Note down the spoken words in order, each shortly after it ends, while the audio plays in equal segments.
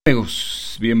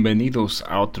Amigos, bienvenidos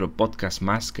a otro podcast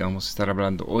más que vamos a estar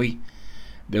hablando hoy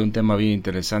de un tema bien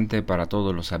interesante para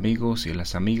todos los amigos y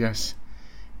las amigas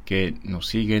que nos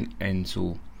siguen en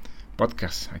su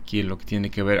podcast. Aquí en lo que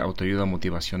tiene que ver autoayuda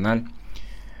motivacional,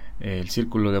 el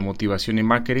círculo de motivación y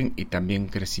marketing y también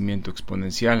crecimiento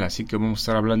exponencial. Así que vamos a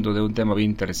estar hablando de un tema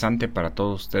bien interesante para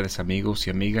todos ustedes amigos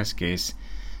y amigas, que es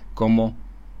cómo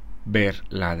ver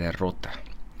la derrota,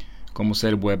 cómo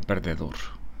ser buen perdedor.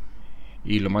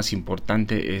 Y lo más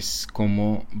importante es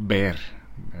cómo ver,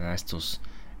 ¿verdad?, estos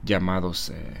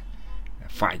llamados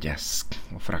fallas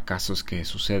o fracasos que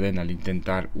suceden al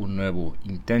intentar un nuevo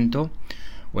intento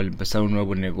o al empezar un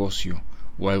nuevo negocio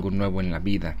o algo nuevo en la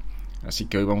vida. Así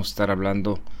que hoy vamos a estar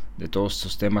hablando de todos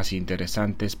estos temas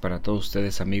interesantes para todos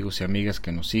ustedes amigos y amigas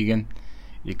que nos siguen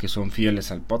y que son fieles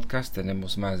al podcast.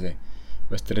 Tenemos más de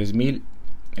 3,000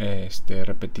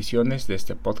 repeticiones de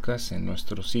este podcast en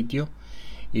nuestro sitio.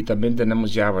 Y también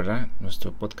tenemos ya, ¿verdad?,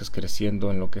 nuestro podcast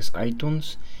creciendo en lo que es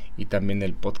iTunes y también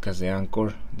el podcast de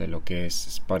Anchor de lo que es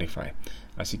Spotify.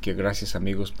 Así que gracias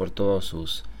amigos por todos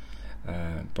sus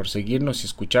por seguirnos y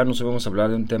escucharnos. Hoy vamos a hablar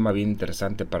de un tema bien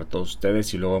interesante para todos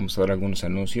ustedes y luego vamos a dar algunos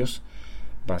anuncios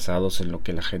basados en lo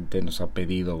que la gente nos ha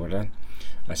pedido, ¿verdad?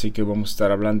 Así que vamos a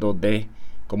estar hablando de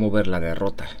cómo ver la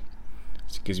derrota.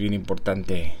 Así que es bien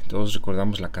importante. Todos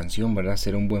recordamos la canción, ¿verdad?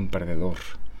 Ser un buen perdedor.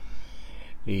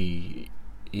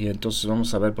 Y entonces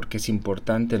vamos a ver por qué es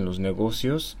importante en los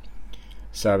negocios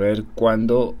saber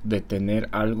cuándo detener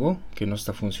algo que no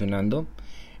está funcionando,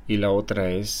 y la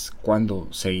otra es cuándo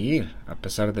seguir a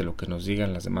pesar de lo que nos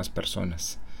digan las demás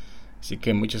personas. Así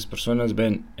que muchas personas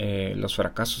ven los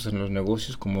fracasos en los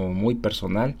negocios como muy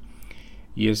personal,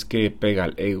 y es que pega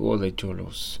al ego. De hecho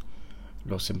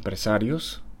los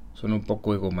empresarios son un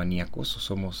poco egomaníacos, o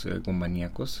somos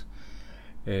egomaníacos.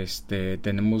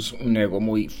 Tenemos un ego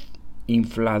muy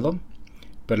inflado,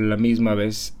 pero a la misma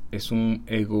vez es un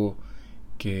ego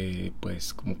que,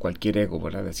 pues, como cualquier ego,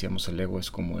 ¿verdad? Decíamos, el ego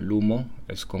es como el humo,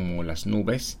 es como las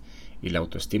nubes, y la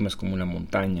autoestima es como una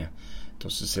montaña.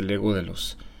 Entonces el ego de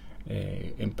los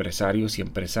empresarios y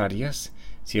empresarias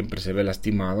siempre se ve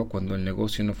lastimado cuando el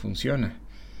negocio no funciona.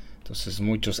 Entonces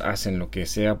muchos hacen lo que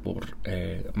sea por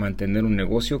mantener un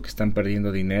negocio, que están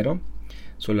perdiendo dinero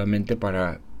solamente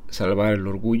para salvar el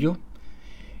orgullo,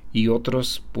 y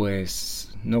otros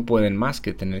pues no pueden más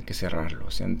que tener que cerrarlo.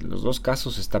 O sea, en los dos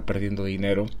casos se está perdiendo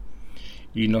dinero,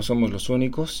 y no somos los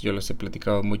únicos. Yo les he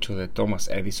platicado mucho de Thomas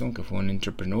Edison, que fue un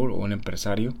entrepreneur o un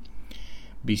empresario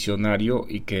visionario,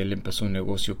 y que él empezó un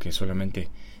negocio que solamente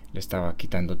le estaba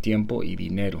quitando tiempo y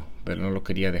dinero, pero no lo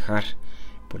quería dejar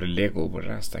por el ego,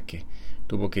 ¿verdad? Hasta que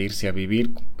tuvo que irse a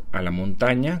vivir a la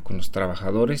montaña con los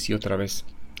trabajadores y otra vez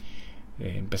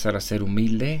empezar a ser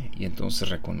humilde, y entonces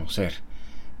reconocer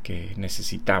que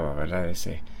necesitaba, ¿verdad?,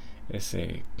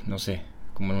 ese no sé,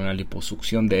 como una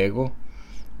liposucción de ego,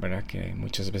 ¿verdad?, que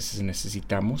muchas veces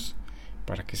necesitamos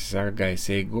para que se salga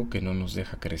ese ego que no nos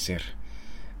deja crecer.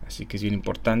 Así que es bien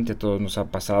importante, a todos nos ha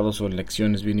pasado, son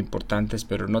lecciones bien importantes,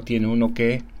 pero no tiene uno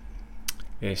que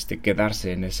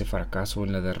quedarse en ese fracaso o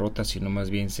en la derrota, sino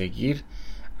más bien seguir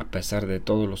a pesar de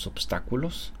todos los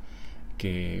obstáculos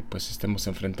que pues estemos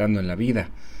enfrentando en la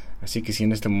vida. Así que si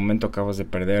en este momento acabas de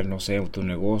perder, no sé, tu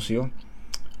negocio,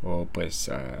 o pues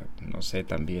no sé,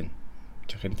 también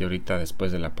mucha gente ahorita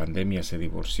después de la pandemia se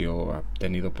divorció, ha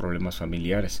tenido problemas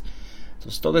familiares.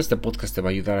 Entonces todo este podcast te va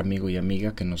a ayudar, amigo y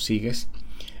amiga que nos sigues.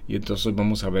 Y entonces hoy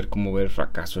vamos a ver cómo ver el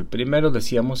fracaso. El primero,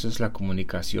 decíamos, es la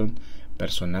comunicación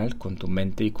personal con tu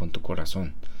mente y con tu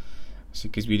corazón. Así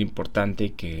que es bien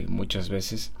importante que muchas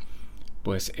veces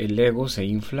pues el ego se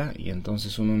infla, y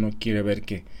entonces uno no quiere ver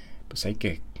que pues hay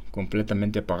que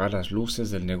completamente apagar las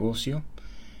luces del negocio,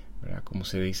 ¿verdad?, como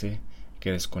se dice,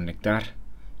 que desconectar,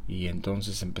 y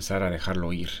entonces empezar a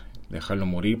dejarlo ir, dejarlo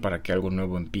morir para que algo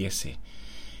nuevo empiece.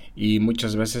 Y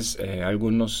muchas veces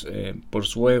algunos por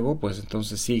su ego pues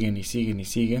entonces siguen y siguen y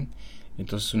siguen.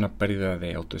 Entonces una pérdida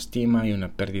de autoestima y una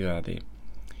pérdida de,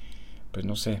 pues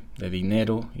no sé, de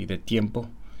dinero y de tiempo,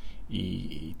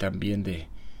 y también de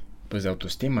pues de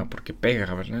autoestima, porque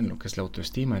pega, ¿verdad?, en lo que es la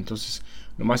autoestima. Entonces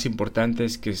lo más importante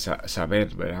es que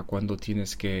saber, ¿verdad?, cuando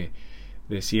tienes que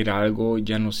decir algo,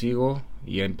 ya no sigo,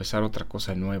 y a empezar otra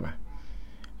cosa nueva.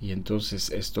 Y entonces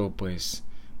esto pues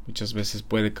muchas veces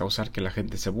puede causar que la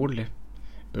gente se burle,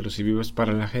 pero si vives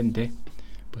para la gente,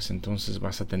 pues entonces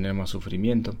vas a tener más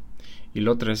sufrimiento. Y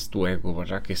lo otro es tu ego,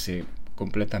 ¿verdad?, que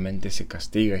completamente se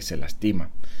castiga y se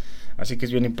lastima. Así que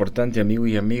es bien importante, amigo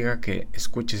y amiga, que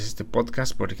escuches este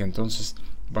podcast, porque entonces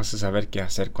vas a saber qué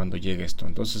hacer cuando llegue esto.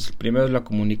 Entonces, el primero es la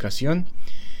comunicación,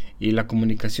 y la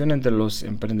comunicación entre los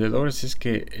emprendedores es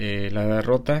que la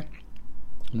derrota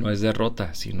no es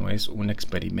derrota, sino es un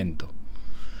experimento,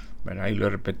 ¿verdad? Y lo he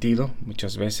repetido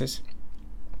muchas veces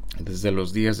desde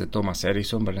los días de Thomas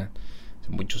Edison, ¿verdad?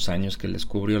 Hace muchos años que él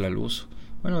descubrió la luz.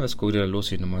 Bueno, descubrió la luz,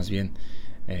 sino más bien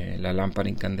la lámpara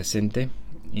incandescente,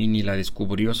 y ni la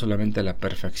descubrió, solamente la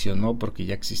perfeccionó porque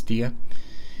ya existía.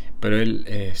 Pero él,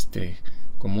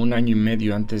 como un año y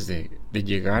medio antes de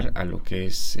llegar a lo que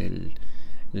es el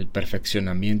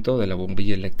perfeccionamiento de la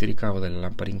bombilla eléctrica o de la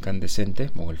lámpara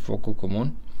incandescente o el foco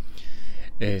común,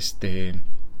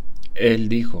 él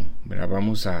dijo, mira,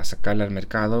 vamos a sacarla al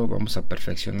mercado, vamos a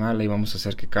perfeccionarla y vamos a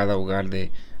hacer que cada hogar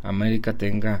de América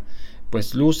tenga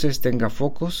pues luces, tenga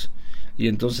focos, y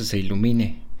entonces se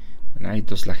ilumine, ¿verdad? Y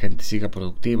entonces la gente siga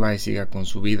productiva y siga con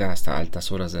su vida hasta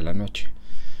altas horas de la noche.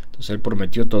 Entonces él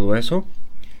prometió todo eso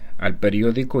al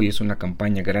periódico y es una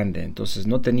campaña grande, entonces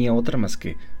no tenía otra más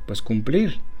que pues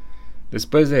cumplir.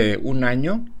 Después de un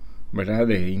año, ¿verdad?,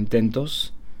 de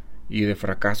intentos y de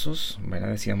fracasos, ¿verdad?,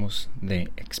 decíamos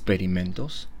de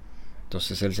experimentos.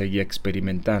 Entonces él seguía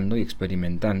experimentando y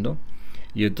experimentando,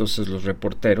 y entonces los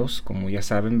reporteros, como ya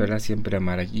saben, ¿verdad?, siempre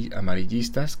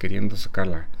amarillistas, queriendo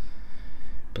sacar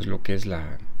pues lo que es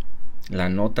la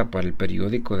nota para el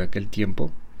periódico de aquel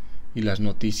tiempo, y las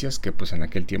noticias, que pues en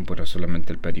aquel tiempo era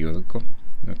solamente el periódico,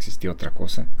 no existía otra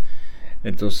cosa.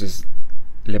 Entonces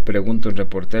le pregunto a un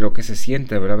reportero qué se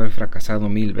siente haber fracasado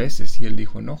 1000 veces, y él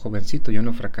dijo, no, jovencito, yo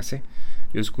no fracasé,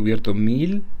 yo he descubierto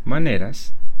 1000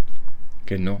 maneras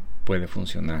que no puede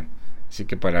funcionar. Así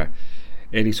que para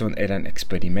Edison eran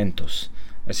experimentos.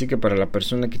 Así que para la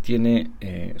persona que tiene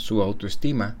su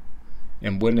autoestima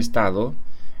en buen estado,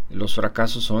 los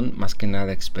fracasos son más que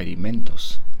nada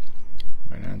experimentos,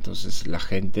 ¿verdad? Entonces la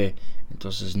gente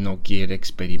no quiere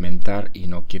experimentar y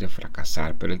no quiere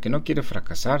fracasar, pero el que no quiere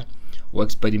fracasar o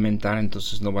experimentar,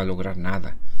 entonces no va a lograr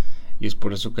nada. Y es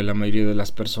por eso que la mayoría de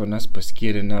las personas pues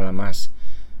quieren nada más,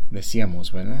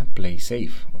 decíamos, ¿verdad?, play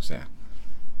safe, o sea,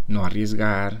 no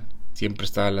arriesgar, siempre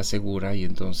estar a la segura, y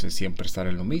entonces siempre estar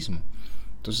en lo mismo.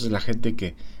 Entonces la gente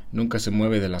que nunca se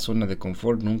mueve de la zona de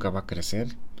confort nunca va a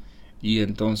crecer, y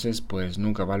entonces pues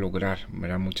nunca va a lograr,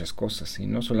 ¿verdad?, muchas cosas. Y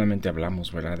no solamente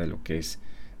hablamos, ¿verdad?, de lo que es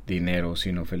dinero,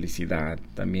 sino felicidad,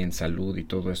 también salud y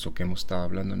todo eso que hemos estado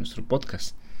hablando en nuestro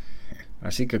podcast.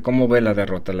 Así que, ¿cómo ve la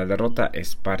derrota? La derrota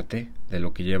es parte de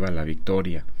lo que lleva a la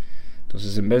victoria.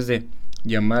 Entonces, en vez de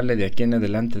llamarle de aquí en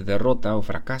adelante derrota o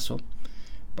fracaso,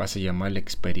 vas a llamarle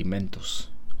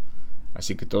experimentos.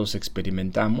 Así que todos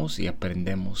experimentamos y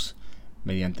aprendemos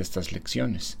mediante estas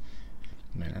lecciones,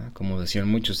 ¿verdad? Como decían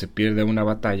muchos, se pierde una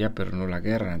batalla pero no la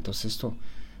guerra. Entonces esto,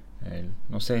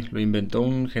 no sé, lo inventó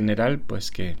un general pues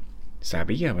que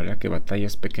sabía, ¿verdad?, que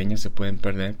batallas pequeñas se pueden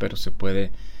perder, pero se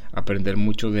puede aprender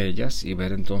mucho de ellas y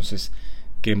ver entonces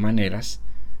qué maneras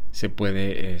se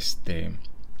puede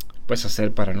pues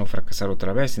hacer para no fracasar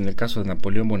otra vez. En el caso de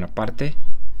Napoleón Bonaparte,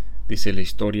 dice la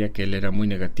historia que él era muy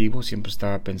negativo, siempre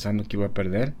estaba pensando que iba a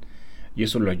perder, y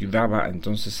eso lo ayudaba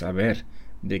entonces a ver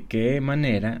de qué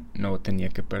manera no tenía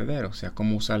que perder, o sea,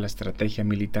 cómo usar la estrategia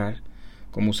militar,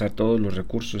 cómo usar todos los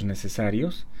recursos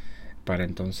necesarios para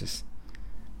entonces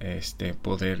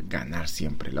poder ganar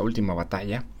siempre. La última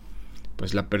batalla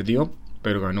pues la perdió,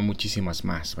 pero ganó muchísimas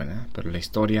más, ¿verdad? Pero la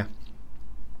historia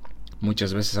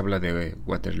muchas veces habla de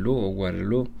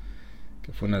Waterloo,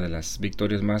 que fue una de las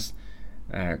victorias más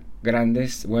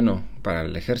grandes, bueno, para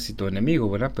el ejército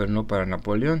enemigo, ¿verdad?, pero no para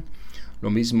Napoleón.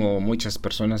 Lo mismo muchas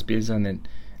personas piensan en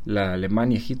la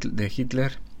Alemania de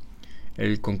Hitler.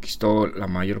 Él conquistó la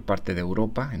mayor parte de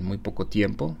Europa en muy poco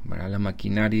tiempo, ¿verdad? La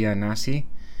maquinaria nazi,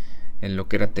 en lo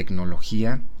que era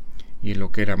tecnología y en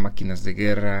lo que era máquinas de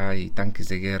guerra y tanques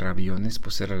de guerra, aviones,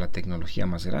 pues era la tecnología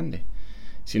más grande.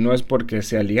 Si no es porque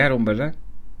se aliaron, ¿verdad?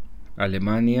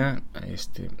 Alemania,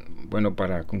 bueno,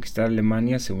 para conquistar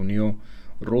Alemania se unió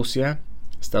Rusia,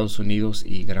 Estados Unidos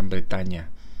y Gran Bretaña,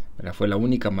 ¿verdad? Fue la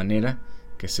única manera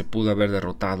que se pudo haber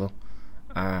derrotado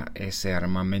a ese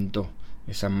armamento,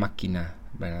 esa máquina,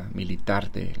 ¿verdad?,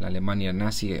 militar de la Alemania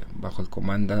nazi bajo el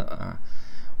comando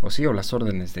o las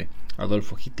órdenes de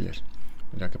Adolfo Hitler,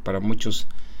 ¿verdad?, que para muchos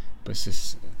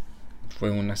pues fue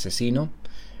un asesino,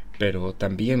 pero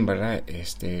también, ¿verdad?,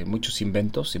 muchos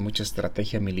inventos y mucha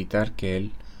estrategia militar que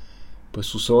él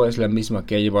pues usó es la misma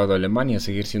que ha llevado a Alemania a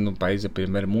seguir siendo un país de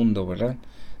primer mundo, ¿verdad?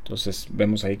 Entonces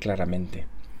vemos ahí claramente.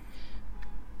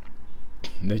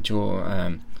 De hecho,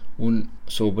 un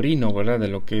sobrino, ¿verdad?, de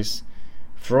lo que es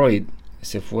Freud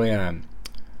se fue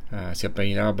se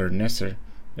apellidaba Bernesser.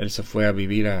 Él se fue a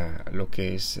vivir a lo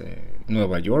que es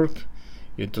Nueva York,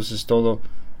 y entonces todo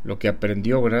lo que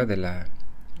aprendió, ¿verdad?, de la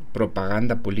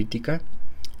propaganda política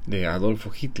de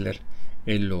Adolfo Hitler,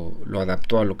 él lo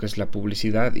adaptó a lo que es la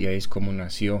publicidad, y ahí es como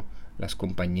nació las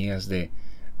compañías de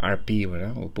RP,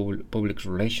 ¿verdad? O Public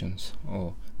Relations,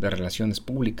 o de relaciones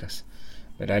públicas,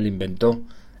 ¿verdad? Él inventó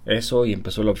eso y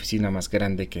empezó la oficina más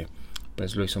grande que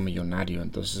pues lo hizo millonario.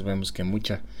 Entonces vemos que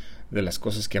muchas de las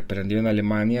cosas que aprendió en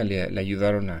Alemania le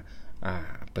ayudaron a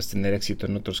pues tener éxito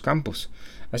en otros campos.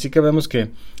 Así que vemos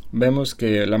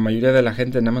que la mayoría de la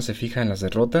gente nada más se fija en las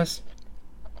derrotas,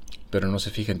 pero no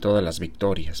se fija en todas las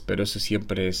victorias. Pero eso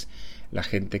siempre es la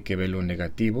gente que ve lo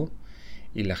negativo,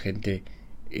 y la gente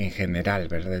en general,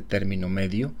 ¿verdad?, de término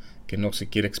medio, que no se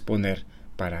quiere exponer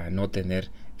para no tener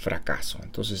fracaso.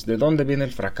 Entonces, ¿de dónde viene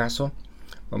el fracaso?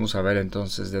 Vamos a ver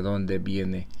entonces de dónde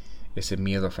viene ese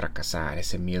miedo a fracasar,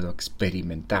 ese miedo a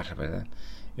experimentar, ¿verdad?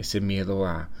 Ese miedo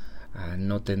a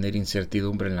no tener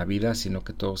incertidumbre en la vida, sino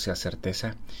que todo sea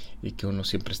certeza y que uno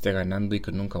siempre esté ganando y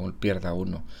que nunca pierda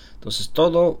uno. Entonces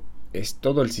todo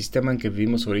el sistema en que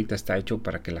vivimos ahorita está hecho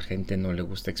para que la gente no le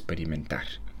guste experimentar.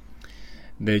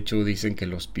 De hecho, dicen que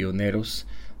los pioneros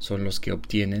son los que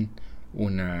obtienen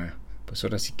pues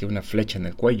ahora sí que una flecha en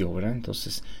el cuello, ¿verdad?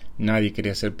 Entonces nadie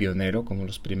quería ser pionero, como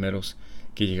los primeros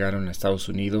que llegaron a Estados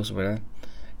Unidos, ¿verdad?,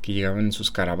 que llegaban en sus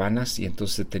caravanas y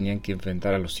entonces se tenían que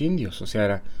enfrentar a los indios. O sea,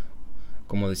 era,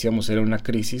 como decíamos, era una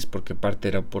crisis, porque parte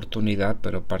era oportunidad,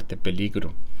 pero parte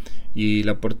peligro. Y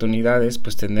la oportunidad es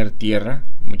pues tener tierra.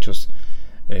 Muchos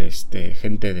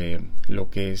gente de lo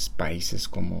que es países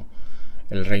como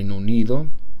el Reino Unido,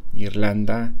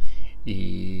 Irlanda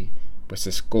y pues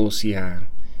Escocia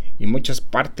y muchas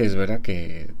partes, ¿verdad?,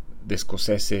 que de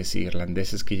escoceses y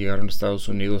irlandeses que llegaron a Estados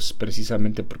Unidos,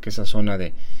 precisamente porque esa zona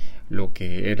de lo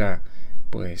que era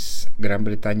pues Gran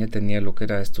Bretaña tenía lo que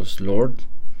era estos lord,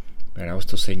 ¿verdad?,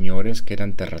 estos señores que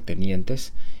eran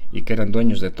terratenientes y que eran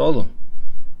dueños de todo.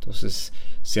 Entonces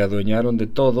se adueñaron de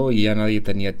todo y ya nadie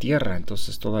tenía tierra.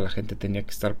 Entonces toda la gente tenía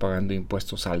que estar pagando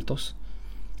impuestos altos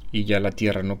y ya la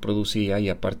tierra no producía, y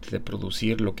aparte de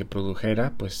producir, lo que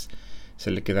produjera pues se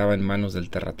le quedaba en manos del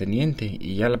terrateniente,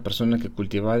 y ya la persona que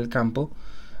cultivaba el campo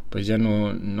pues ya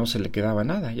no se le quedaba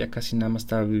nada, ya casi nada más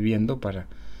estaba viviendo para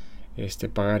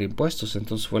pagar impuestos.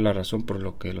 Entonces fue la razón por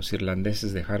lo que los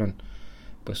irlandeses dejaron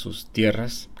pues sus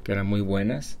tierras, que eran muy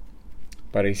buenas,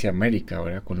 para irse a América,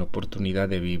 ¿verdad?, con la oportunidad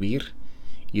de vivir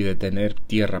y de tener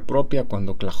tierra propia.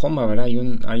 Cuando Oklahoma, ¿verdad?,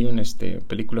 hay un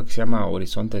película que se llama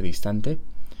Horizonte Distante,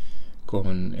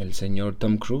 con el señor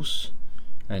Tom Cruise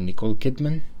y Nicole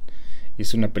Kidman.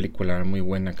 Es una película muy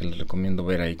buena que les recomiendo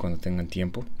ver ahí cuando tengan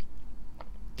tiempo,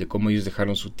 de cómo ellos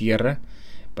dejaron su tierra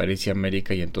para irse a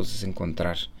América y entonces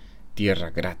encontrar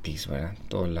tierra gratis, ¿verdad?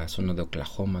 Toda la zona de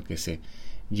Oklahoma que se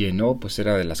llenó pues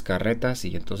era de las carretas,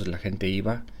 y entonces la gente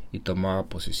iba y tomaba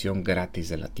posesión gratis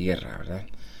de la tierra, ¿verdad?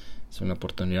 Es una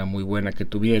oportunidad muy buena que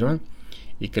tuvieron,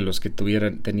 y que los que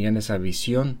tenían esa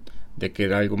visión de que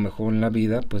era algo mejor en la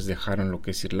vida, pues dejaron lo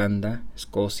que es Irlanda,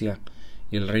 Escocia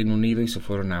y el Reino Unido y se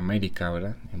fueron a América,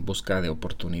 ¿verdad?, en busca de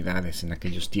oportunidades en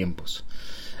aquellos tiempos.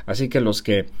 Así que los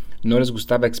que no les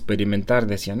gustaba experimentar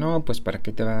decían, no, pues ¿para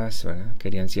qué te vas?, ¿verdad?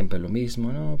 Querían siempre lo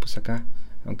mismo, no, pues acá,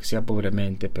 aunque sea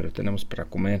pobremente, pero tenemos para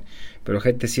comer. Pero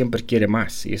gente siempre quiere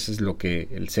más, y eso es lo que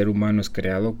el ser humano es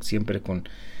creado, siempre con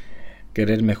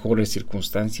querer mejores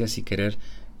circunstancias y querer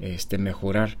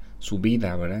mejorar su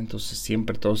vida, ¿verdad? Entonces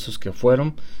siempre todos esos que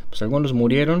fueron, pues algunos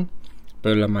murieron,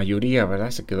 pero la mayoría,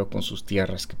 ¿verdad?, se quedó con sus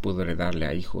tierras que pudo heredarle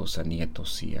a hijos, a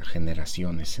nietos y a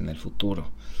generaciones en el futuro.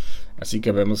 Así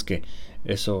que vemos que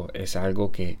eso es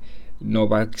algo que no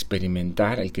va a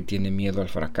experimentar el que tiene miedo al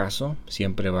fracaso.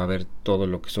 Siempre va a ver todo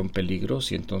lo que son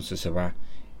peligros y entonces se va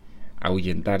a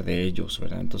ahuyentar de ellos,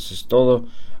 ¿verdad? Entonces todo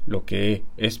lo que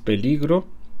es peligro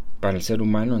para el ser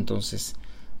humano, entonces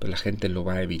pues la gente lo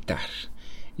va a evitar.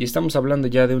 Y estamos hablando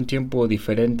ya de un tiempo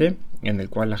diferente en el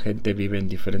cual la gente vive en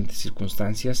diferentes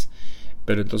circunstancias,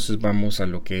 pero entonces vamos a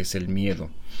lo que es el miedo.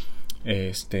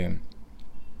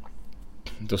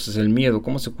 Entonces el miedo,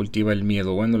 ¿cómo se cultiva el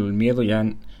miedo? Bueno, el miedo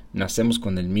ya nacemos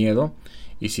con el miedo,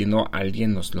 y si no,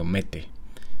 alguien nos lo mete,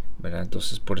 ¿verdad?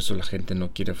 Entonces por eso la gente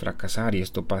no quiere fracasar, y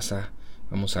esto pasa,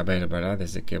 vamos a ver, ¿verdad?,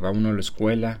 desde que va uno a la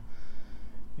escuela,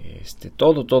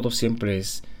 todo siempre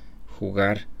es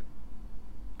jugar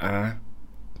a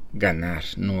ganar,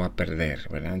 no a perder,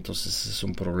 ¿verdad? Entonces es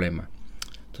un problema.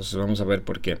 Entonces vamos a ver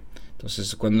por qué.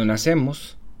 Entonces cuando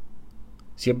nacemos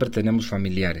siempre tenemos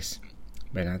familiares,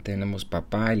 ¿verdad? Tenemos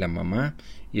papá y la mamá,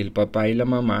 y el papá y la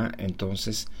mamá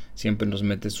entonces siempre nos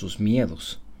meten sus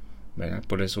miedos, ¿verdad?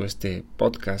 Por eso este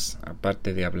podcast,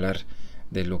 aparte de hablar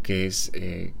de lo que es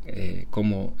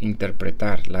cómo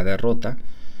interpretar la derrota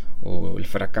o el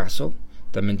fracaso,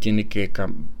 también tiene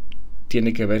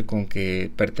que ver con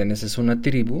que perteneces a una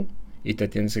tribu y te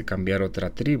tienes que cambiar a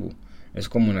otra tribu. Es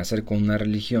como nacer con una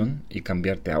religión y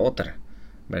cambiarte a otra,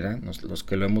 ¿verdad? Los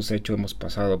que lo hemos hecho hemos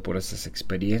pasado por esas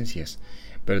experiencias,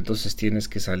 pero entonces tienes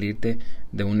que salirte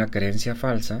de una creencia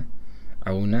falsa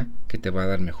a una que te va a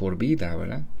dar mejor vida,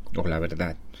 ¿verdad? O la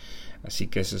verdad. Así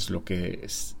que eso es lo que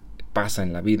pasa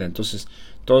en la vida. Entonces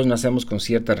todos nacemos con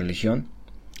cierta religión,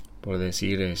 por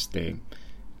decir,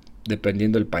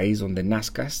 dependiendo del país donde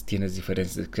nazcas, tienes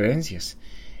diferentes creencias.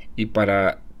 Y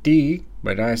para ti,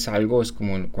 ¿verdad? Es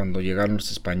como cuando llegaron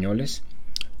los españoles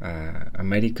a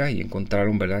América y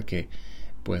encontraron, ¿verdad?, que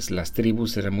pues las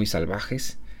tribus eran muy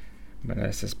salvajes, ¿verdad?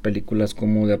 Esas películas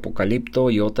como de Apocalipto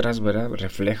y otras, ¿verdad?,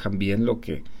 reflejan bien lo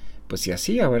que pues se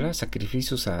hacía, ¿verdad?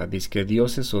 Sacrificios a disque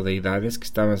dioses o deidades que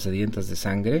estaban sedientas de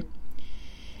sangre,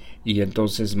 y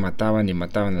entonces mataban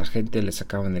a la gente, le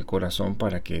sacaban el corazón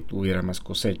para que tuviera más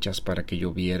cosechas, para que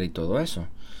lloviera y todo eso.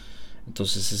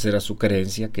 Entonces esa era su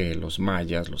creencia, que los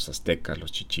mayas, los aztecas,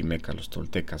 los chichimecas, los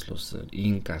toltecas, los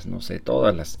incas, no sé,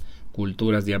 todas las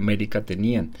culturas de América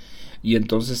tenían. Y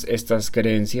entonces estas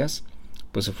creencias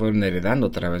pues se fueron heredando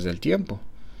a través del tiempo.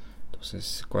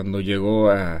 Entonces cuando llegó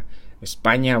a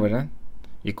España, ¿verdad?,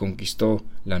 y conquistó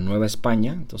la Nueva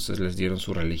España, entonces les dieron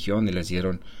su religión y les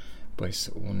dieron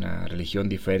pues una religión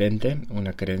diferente,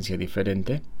 una creencia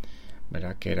diferente,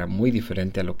 ¿verdad?, que era muy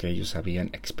diferente a lo que ellos habían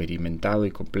experimentado,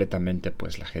 y completamente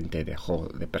pues la gente dejó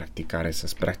de practicar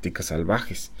esas prácticas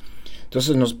salvajes.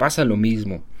 Entonces nos pasa lo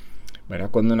mismo,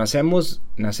 ¿verdad? Cuando nacemos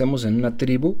en una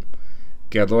tribu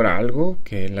que adora algo,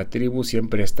 que en la tribu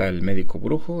siempre está el médico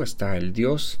brujo, está el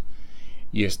dios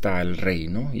y está el rey,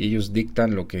 ¿no? Y ellos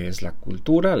dictan lo que es la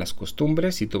cultura, las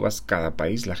costumbres. Y tú vas a cada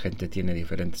país, la gente tiene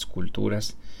diferentes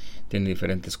culturas, tiene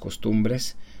diferentes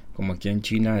costumbres. Como aquí en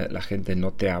China, la gente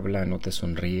no te habla, no te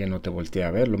sonríe, no te voltea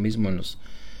a ver. Lo mismo en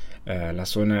la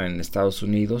zona en Estados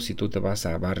Unidos. Si tú te vas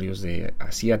a barrios de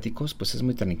asiáticos, pues es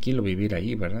muy tranquilo vivir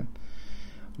ahí, ¿verdad?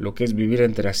 Lo que es vivir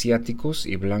entre asiáticos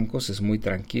y blancos es muy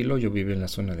tranquilo. Yo vivo en la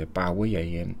zona de Poway,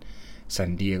 ahí en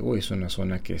San Diego. Es una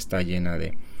zona que está llena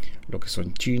de lo que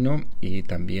son chino y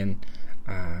también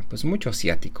pues mucho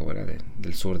asiático, ¿verdad?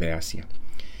 Del sur de Asia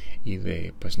y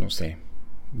de, pues no sé,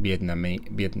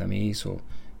 vietnamís o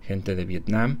gente de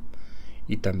Vietnam,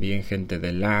 y también gente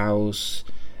de Laos,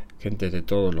 gente de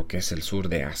todo lo que es el sur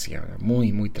de Asia, ¿verdad?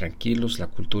 Muy muy tranquilos. La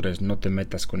cultura es no te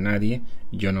metas con nadie,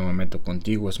 yo no me meto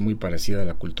contigo. Es muy parecida a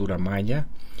la cultura maya.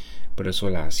 Por eso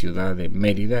la ciudad de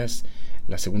Mérida es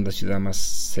la segunda ciudad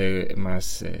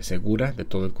más segura de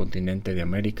todo el continente de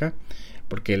América,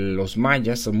 porque los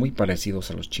mayas son muy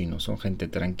parecidos a los chinos. Son gente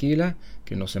tranquila,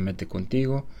 que no se mete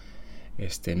contigo,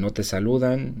 no te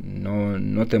saludan,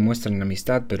 no te muestran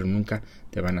amistad, pero nunca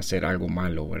te van a hacer algo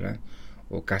malo, ¿verdad?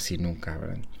 O casi nunca,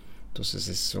 ¿verdad?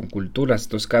 Entonces son culturas.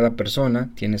 Entonces cada persona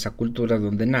tiene esa cultura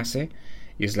donde nace,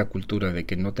 y es la cultura de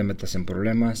que no te metas en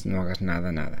problemas, no hagas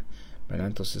nada, ¿verdad?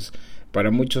 Entonces para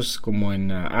muchos, como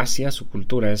en Asia, su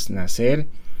cultura es nacer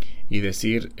y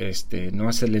decir, no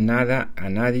hacerle nada a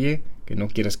nadie que no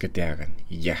quieras que te hagan,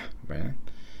 y ya, ¿verdad?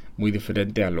 Muy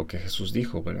diferente a lo que Jesús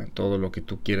dijo, ¿verdad? Todo lo que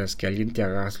tú quieras que alguien te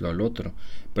haga, hazlo al otro.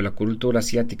 Pero la cultura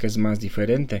asiática es más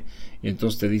diferente, y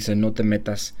entonces te dice, no te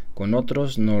metas con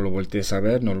otros, no lo voltees a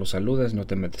ver, no lo saludes, no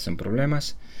te metes en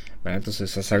problemas, ¿verdad?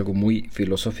 Entonces es algo muy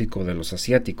filosófico de los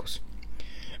asiáticos.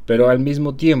 Pero al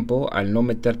mismo tiempo, al no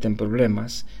meterte en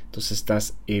problemas, entonces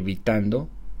estás evitando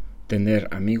tener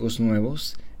amigos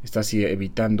nuevos, estás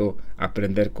evitando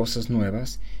aprender cosas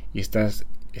nuevas, y estás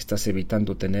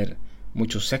evitando tener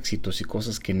muchos éxitos y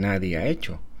cosas que nadie ha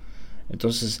hecho.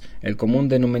 Entonces el común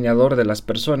denominador de las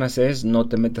personas es no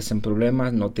te metas en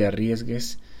problemas, no te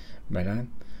arriesgues, ¿verdad?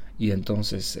 Y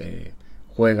entonces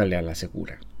juégale a la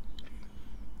segura.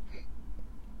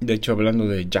 De hecho, hablando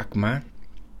de Jack Ma,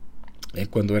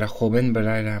 cuando era joven,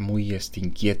 ¿verdad?, era muy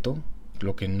inquieto,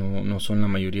 lo que no son la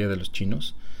mayoría de los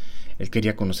chinos. Él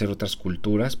quería conocer otras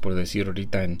culturas. Por decir,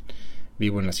 ahorita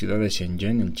vivo en la ciudad de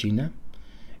Shenzhen, en China,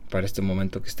 para este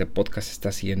momento que este podcast está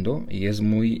haciendo, y es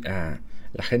muy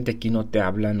la gente aquí no te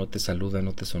habla, no te saluda,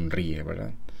 no te sonríe,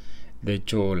 ¿verdad? De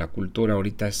hecho, la cultura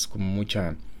ahorita es como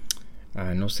mucha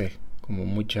no sé, como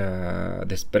mucha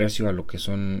desprecio a lo que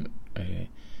son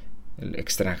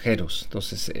extranjeros.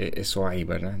 Entonces eso hay,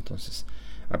 ¿verdad? Entonces,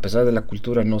 a pesar de la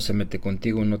cultura, no se mete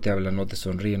contigo, no te habla, no te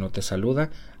sonríe, no te saluda.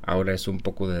 Ahora es un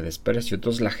poco de desprecio.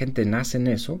 Entonces la gente nace en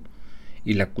eso,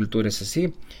 y la cultura es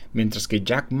así. Mientras que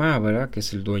Jack Ma, ¿verdad?, que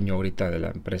es el dueño ahorita de la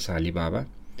empresa Alibaba,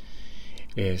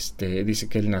 dice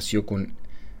que él nació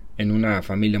en una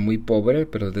familia muy pobre,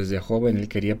 pero desde joven él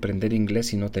quería aprender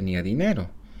inglés y no tenía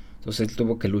dinero. Entonces él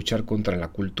tuvo que luchar contra la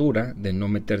cultura de no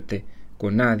meterte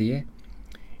con nadie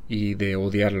y de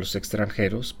odiar a los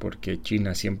extranjeros, porque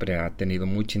China siempre ha tenido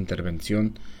mucha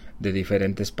intervención de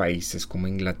diferentes países como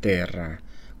Inglaterra,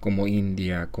 como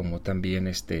India, como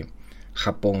también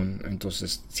Japón.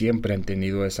 Entonces siempre han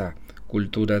tenido esa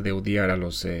cultura de odiar a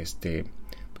los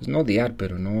pues no odiar,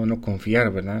 pero no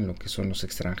confiar, ¿verdad?, en lo que son los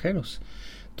extranjeros.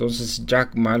 Entonces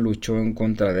Jack Ma luchó en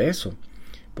contra de eso,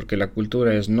 porque la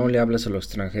cultura es: no le hables a los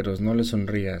extranjeros, no les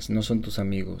sonrías, no son tus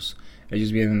amigos,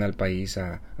 ellos vienen al país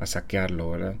a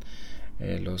saquearlo, ¿verdad?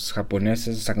 Los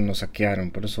japoneses nos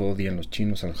saquearon, por eso odian los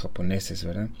chinos a los japoneses,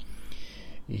 ¿verdad?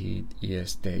 Y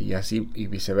así y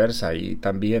viceversa, y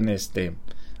también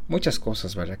muchas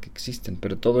cosas, ¿verdad?, que existen,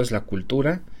 pero todo es la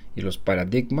cultura y los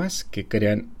paradigmas que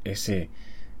crean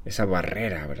esa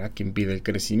barrera, ¿verdad?, que impide el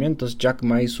crecimiento. Entonces Jack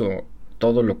Ma hizo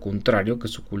todo lo contrario que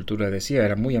su cultura decía,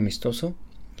 era muy amistoso,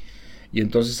 y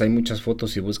entonces hay muchas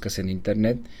fotos, si buscas en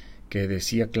internet, que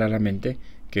decía claramente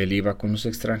que él iba con los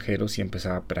extranjeros y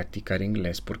empezaba a practicar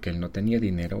inglés porque él no tenía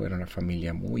dinero, era una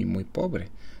familia muy muy pobre.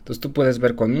 Entonces tú puedes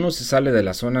ver, cuando uno se sale de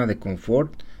la zona de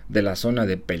confort, de la zona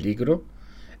de peligro,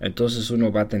 entonces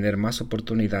uno va a tener más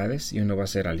oportunidades y uno va a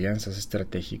hacer alianzas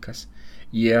estratégicas,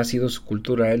 y ha sido su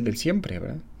cultura él del siempre,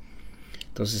 ¿verdad?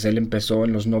 Entonces él empezó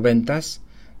en los 90s,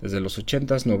 desde los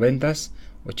 80s, 90s,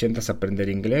 80s a aprender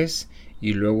inglés,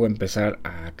 y luego empezar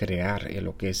a crear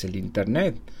lo que es el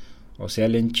internet. O sea,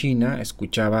 él en China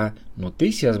escuchaba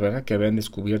noticias, ¿verdad?, que habían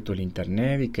descubierto el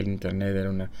internet y que el internet era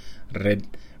una red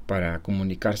para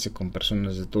comunicarse con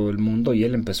personas de todo el mundo, y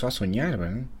él empezó a soñar,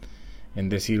 ¿verdad?, en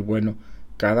decir, bueno,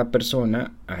 cada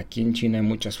persona, aquí en China hay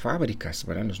muchas fábricas,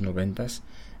 ¿verdad? En los 90s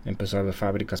empezó a haber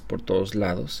fábricas por todos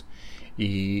lados,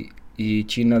 y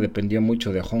China dependía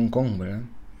mucho de Hong Kong, ¿verdad?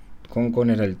 Hong Kong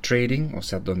era el trading, o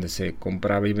sea, donde se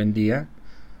compraba y vendía,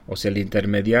 o sea, el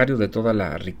intermediario de toda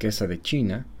la riqueza de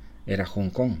China era Hong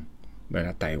Kong,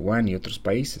 ¿verdad? Taiwán y otros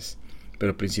países,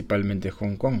 pero principalmente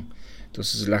Hong Kong.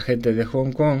 Entonces la gente de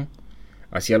Hong Kong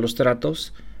hacía los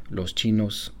tratos, los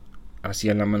chinos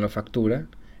hacían la manufactura,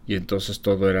 y entonces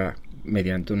todo era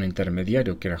mediante un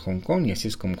intermediario que era Hong Kong, y así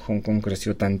es como Hong Kong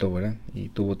creció tanto, ¿verdad?, y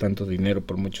tuvo tanto dinero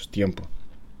por mucho tiempo.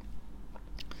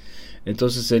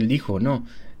 Entonces él dijo, no,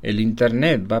 el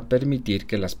internet va a permitir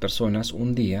que las personas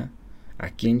un día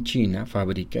aquí en China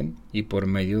fabriquen, y por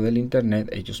medio del internet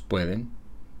ellos pueden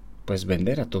pues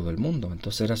vender a todo el mundo.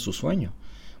 Entonces era su sueño.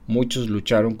 Muchos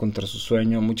lucharon contra su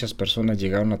sueño, muchas personas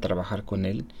llegaron a trabajar con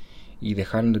él y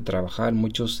dejaron de trabajar,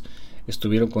 muchos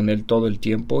estuvieron con él todo el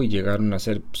tiempo y llegaron a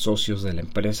ser socios de la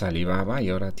empresa Alibaba y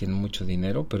ahora tienen mucho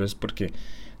dinero, pero es porque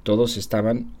todos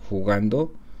estaban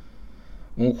jugando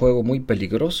un juego muy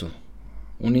peligroso,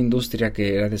 una industria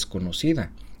que era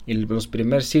desconocida, y los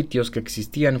primeros sitios que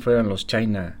existían fueron los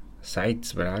China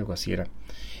sites, ¿verdad?, algo así era.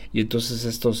 Y entonces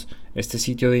este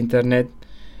sitio de internet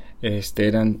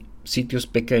eran sitios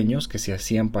pequeños que se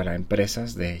hacían para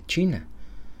empresas de China,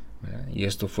 ¿verdad? Y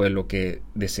esto fue lo que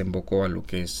desembocó a lo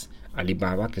que es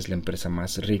Alibaba, que es la empresa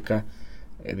más rica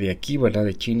de aquí, ¿verdad?,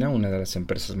 de China, una de las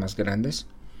empresas más grandes,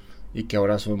 y que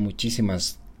ahora son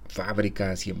muchísimas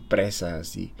fábricas y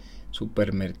empresas y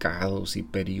supermercados y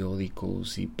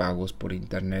periódicos y pagos por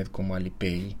internet como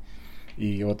Alipay,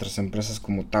 y otras empresas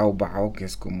como Taobao, que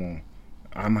es como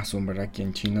Amazon, ¿verdad?, aquí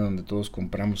en China, donde todos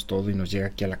compramos todo y nos llega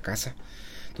aquí a la casa.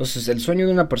 Entonces el sueño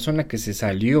de una persona que se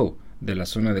salió de la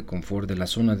zona de confort, de la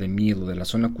zona de miedo, de la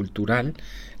zona cultural,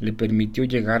 le permitió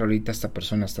llegar ahorita a esta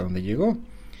persona hasta donde llegó.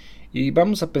 Y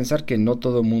vamos a pensar que no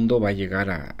todo el mundo va a llegar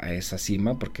a esa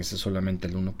cima, porque ese es solamente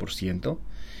el 1%,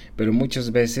 pero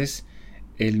muchas veces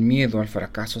el miedo al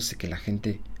fracaso hace que la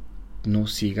gente no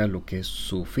siga lo que es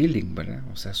su feeling, ¿verdad?,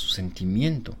 o sea, su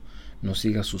sentimiento, no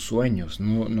siga sus sueños,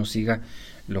 no siga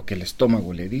lo que el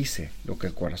estómago le dice, lo que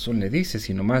el corazón le dice,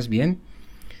 sino más bien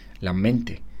la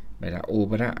mente, ¿verdad?,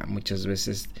 obra muchas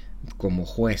veces como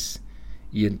juez,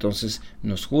 y entonces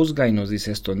nos juzga y nos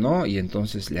dice esto no, y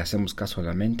entonces le hacemos caso a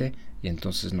la mente y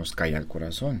entonces nos cae al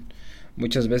corazón.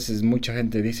 Muchas veces mucha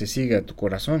gente dice sigue a tu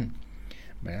corazón,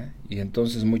 ¿verdad?, y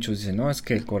entonces muchos dicen no, es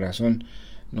que el corazón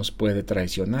nos puede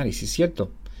traicionar, y sí es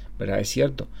cierto, ¿verdad?, es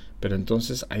cierto, pero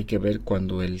entonces hay que ver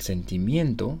cuando el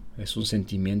sentimiento es un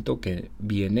sentimiento que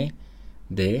viene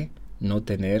de no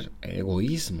tener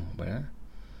egoísmo, ¿verdad?,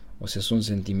 o sea, es un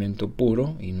sentimiento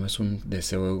puro y no es un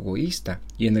deseo egoísta.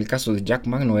 Y en el caso de Jack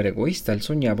Ma no era egoísta, él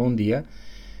soñaba un día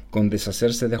con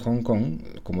deshacerse de Hong Kong,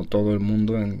 como todo el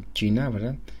mundo en China,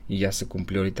 ¿verdad?, y ya se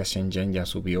cumplió. Ahorita Shenzhen ya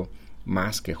subió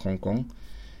más que Hong Kong,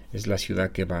 es la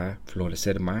ciudad que va a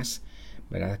florecer más,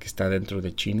 ¿verdad?, que está dentro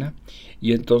de China,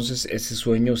 y entonces ese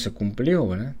sueño se cumplió,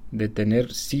 ¿verdad?, de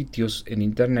tener sitios en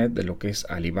internet de lo que es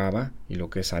Alibaba y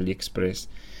lo que es AliExpress,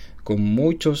 con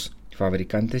muchos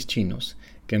fabricantes chinos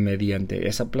que mediante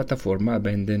esa plataforma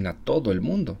venden a todo el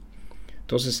mundo.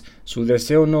 Entonces, su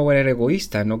deseo no era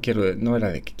egoísta, no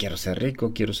era de que quiero ser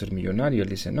rico, quiero ser millonario. Él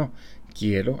dice, no,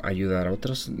 quiero ayudar a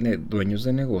otros dueños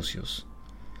de negocios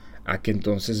a que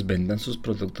entonces vendan sus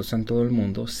productos en todo el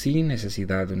mundo sin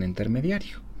necesidad de un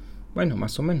intermediario. Bueno,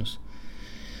 más o menos.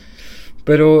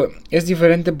 Pero es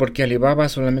diferente porque Alibaba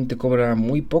solamente cobra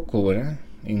muy poco, ¿verdad?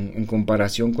 En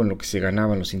comparación con lo que se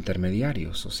ganaban los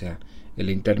intermediarios. O sea, el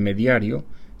intermediario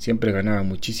siempre ganaba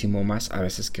muchísimo más a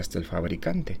veces que hasta el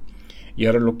fabricante. Y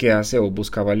ahora lo que hace o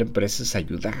buscaba la empresa es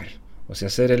ayudar. O sea,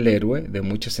 ser el héroe de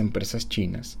muchas empresas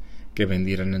chinas que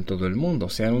vendieran en todo el mundo. O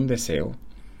sea, un deseo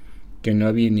que no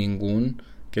había ningún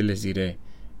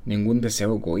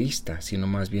deseo egoísta, sino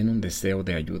más bien un deseo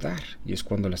de ayudar. Y es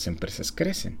cuando las empresas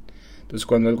crecen. Entonces,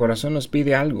 cuando el corazón nos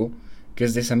pide algo, que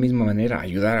es de esa misma manera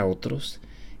ayudar a otros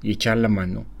y echar la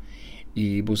mano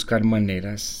y buscar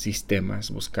maneras,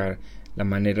 sistemas, buscar la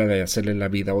manera de hacerle la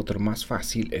vida a otro más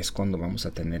fácil, es cuando vamos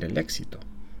a tener el éxito,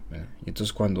 ¿verdad? Y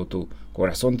entonces cuando tu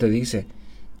corazón te dice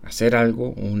hacer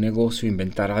algo, un negocio,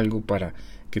 inventar algo para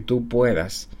que tú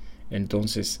puedas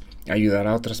entonces ayudar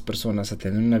a otras personas a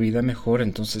tener una vida mejor,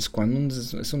 entonces cuando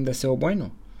es un deseo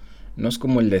bueno. No es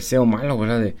como el deseo malo,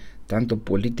 ¿verdad?, de tanto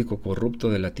político corrupto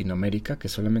de Latinoamérica que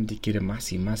solamente quiere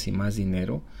más y más y más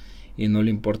dinero y no le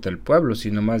importa el pueblo,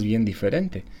 sino más bien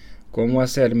diferente. Cómo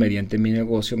hacer mediante mi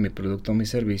negocio, mi producto o mi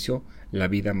servicio la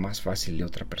vida más fácil de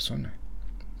otra persona.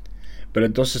 Pero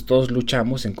entonces todos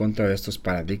luchamos en contra de estos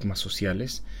paradigmas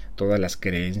sociales, todas las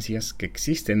creencias que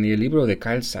existen. Y el libro de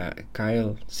Kyle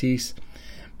Cease,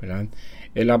 ¿verdad?,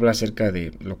 él habla acerca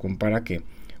de, lo compara que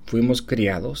fuimos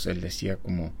criados, él decía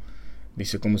como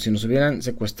si nos hubieran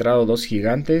secuestrado dos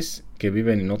gigantes que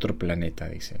viven en otro planeta,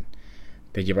 dicen.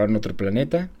 Te llevaron a otro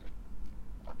planeta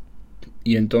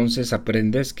y entonces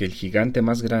aprendes que el gigante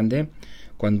más grande,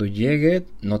 cuando llegue,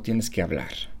 no tienes que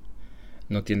hablar.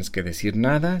 No tienes que decir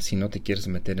nada si no te quieres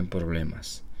meter en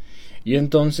problemas. Y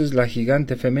entonces la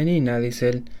gigante femenina, dice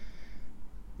él,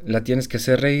 la tienes que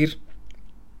hacer reír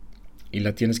y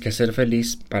la tienes que hacer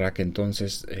feliz para que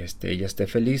entonces ella esté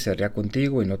feliz, se ría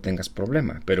contigo y no tengas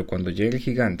problema. Pero cuando llegue el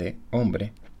gigante,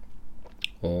 hombre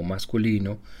o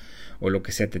masculino o lo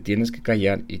que sea, te tienes que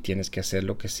callar y tienes que hacer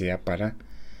lo que sea para,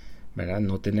 ¿verdad?,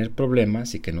 no tener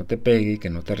problemas y que no te pegue y que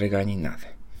no te regañe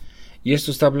nada. Y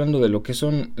esto está hablando de lo que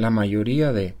son la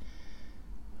mayoría de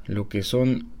lo que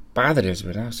son padres,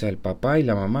 ¿verdad? O sea, el papá y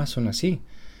la mamá son así.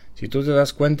 Si tú te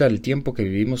das cuenta del tiempo que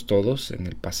vivimos todos en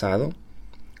el pasado,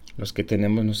 los que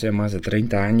tenemos, no sé, más de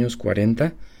 30 años,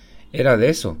 40, era de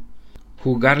eso,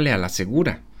 jugarle a la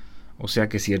segura. O sea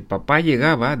que si el papá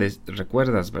llegaba,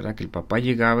 recuerdas, ¿verdad?, que el papá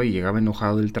llegaba y llegaba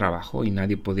enojado del trabajo y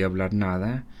nadie podía hablar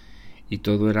nada y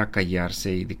todo era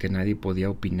callarse y de que nadie podía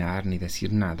opinar ni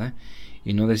decir nada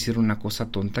y no decir una cosa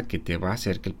tonta que te va a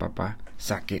hacer que el papá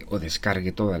saque o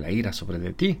descargue toda la ira sobre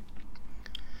de ti.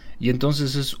 Y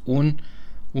entonces es un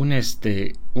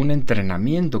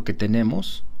entrenamiento que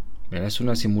tenemos, ¿verdad? Es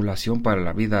una simulación para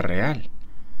la vida real.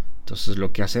 Entonces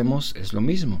lo que hacemos es lo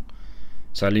mismo.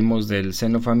 Salimos del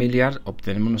seno familiar,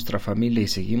 obtenemos nuestra familia y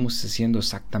seguimos haciendo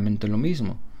exactamente lo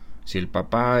mismo. Si el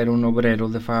papá era un obrero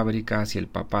de fábrica, si el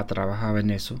papá trabajaba en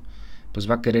eso, pues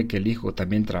va a querer que el hijo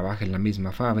también trabaje en la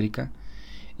misma fábrica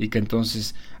y que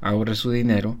entonces ahorre su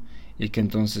dinero y que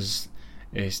entonces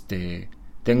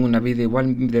tenga una vida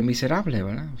igual de miserable,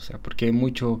 ¿verdad? O sea, porque hay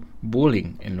mucho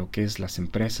bullying en lo que es las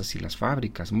empresas y las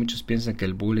fábricas. Muchos piensan que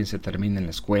el bullying se termina en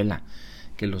la escuela,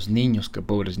 que los niños, que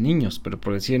pobres niños, pero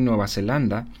por decir, Nueva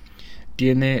Zelanda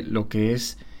tiene lo que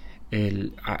es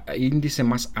el índice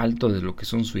más alto de lo que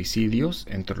son suicidios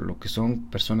entre lo que son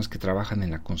personas que trabajan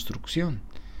en la construcción.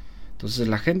 Entonces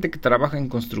la gente que trabaja en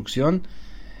construcción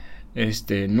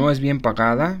no es bien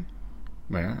pagada,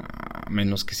 ¿verdad?, a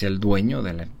menos que sea el dueño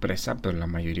de la empresa, pero la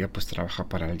mayoría pues trabaja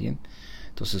para alguien.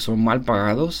 Entonces son mal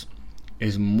pagados,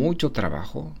 es mucho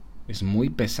trabajo, es muy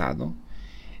pesado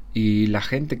y la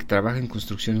gente que trabaja en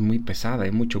construcción es muy pesada,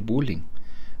 hay mucho bullying.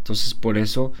 Entonces por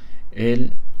eso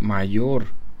el mayor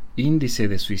índice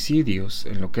de suicidios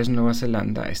en lo que es Nueva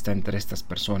Zelanda está entre estas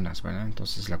personas, ¿verdad?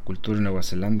 Entonces la cultura de Nueva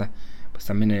Zelanda pues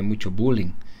también hay mucho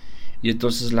bullying y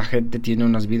entonces la gente tiene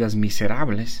unas vidas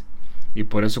miserables y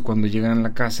por eso cuando llegan a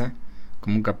la casa,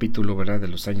 como un capítulo, ¿verdad?, de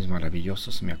los años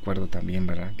maravillosos, me acuerdo también,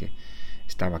 ¿verdad?, que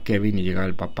estaba Kevin y llegaba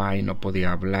el papá y no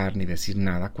podía hablar ni decir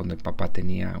nada cuando el papá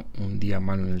tenía un día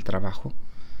malo en el trabajo,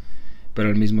 pero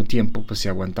al mismo tiempo pues se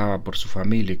aguantaba por su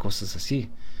familia y cosas así.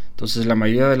 Entonces la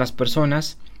mayoría de las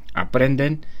personas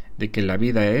aprenden de que la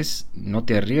vida es no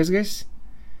te arriesgues,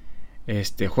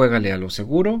 juégale a lo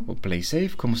seguro o play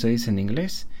safe, como se dice en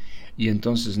inglés, y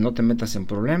entonces no te metas en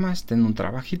problemas, ten un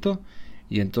trabajito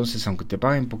y entonces aunque te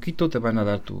paguen poquito te van a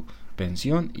dar tu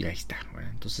pensión y ahí está,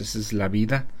 ¿verdad? Entonces esa es la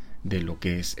vida de lo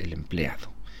que es el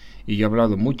empleado. Y yo he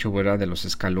hablado mucho, ¿verdad?, de los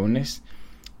escalones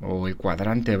o el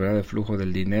cuadrante, ¿verdad?, de flujo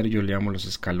del dinero. Yo le llamo los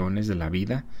escalones de la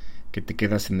vida, que te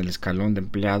quedas en el escalón de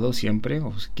empleado siempre,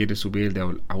 o si quieres subir el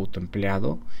de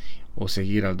autoempleado, o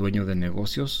seguir al dueño de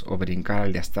negocios, o brincar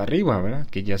al de hasta arriba, ¿verdad?,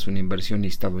 que ya es un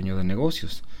inversionista dueño de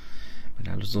negocios,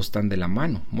 ¿verdad? Los dos están de la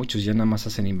mano. Muchos ya nada más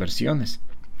hacen inversiones.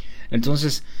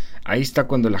 Entonces ahí está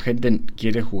cuando la gente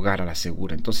quiere jugar a la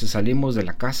segura. Entonces salimos de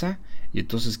la casa y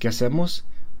entonces ¿qué hacemos?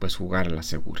 Pues jugar a la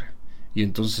segura. Y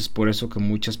entonces por eso que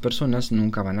muchas personas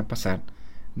nunca van a pasar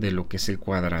de lo que es el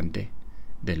cuadrante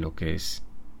de lo que es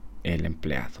el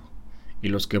empleado. Y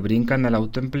los que brincan al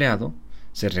autoempleado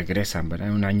se regresan,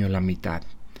 ¿verdad?, un año a la mitad.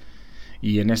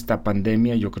 Y en esta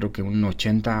pandemia yo creo que un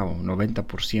 80 o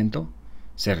 90%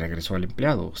 se regresó al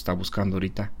empleado. Está buscando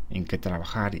ahorita en qué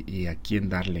trabajar y a quién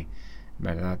darle,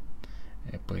 ¿verdad?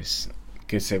 Pues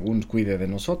que según cuide de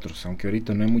nosotros, aunque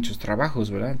ahorita no hay muchos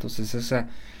trabajos, ¿verdad? Entonces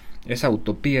esa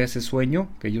utopía, ese sueño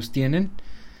que ellos tienen,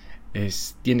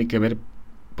 tiene que ver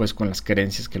pues con las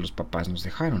creencias que los papás nos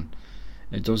dejaron.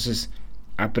 Entonces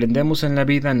aprendemos en la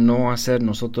vida no a ser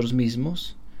nosotros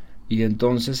mismos, y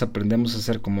entonces aprendemos a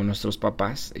ser como nuestros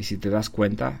papás, y si te das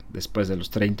cuenta, después de los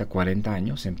 30, 40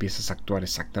 años empiezas a actuar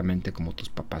exactamente como tus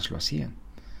papás lo hacían,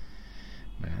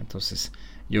 ¿verdad? Entonces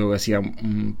yo hacía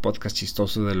un podcast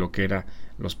chistoso de lo que eran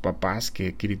los papás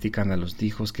que critican a los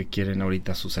hijos que quieren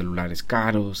ahorita sus celulares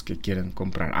caros, que quieren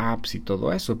comprar apps y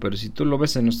todo eso, pero si tú lo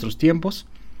ves en nuestros tiempos,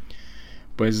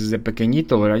 pues desde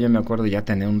pequeñito, ¿verdad? Yo me acuerdo ya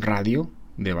tener un radio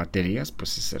de baterías,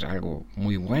 pues eso era algo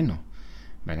muy bueno,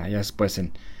 ¿verdad? Ya después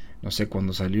no sé,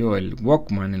 cuando salió el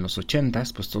Walkman en los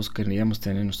 80s, pues todos queríamos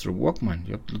tener nuestro Walkman.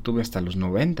 Yo lo tuve hasta los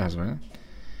 90s, ¿verdad?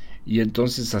 Y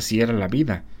entonces así era la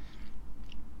vida.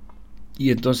 Y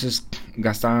entonces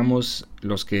gastábamos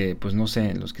los que, pues no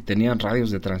sé, los que tenían radios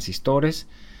de transistores,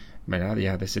 ¿verdad?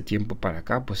 Ya de ese tiempo para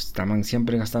acá, pues estaban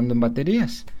siempre gastando en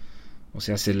baterías. O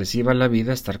sea, se les iba la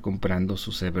vida estar comprando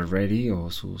sus Ever Ready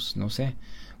o sus, no sé,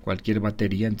 cualquier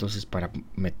batería, entonces para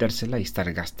metérsela y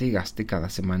estar gaste y gaste cada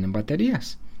semana en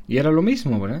baterías. Y era lo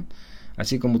mismo, ¿verdad?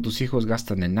 Así como tus hijos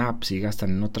gastan en apps y gastan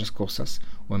en otras cosas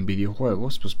o en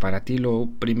videojuegos, pues para ti lo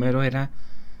primero era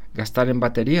gastar en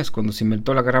baterías. Cuando se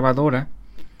inventó la grabadora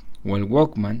o el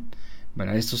Walkman,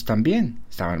 ¿verdad?, estos también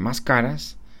estaban más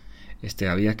caras.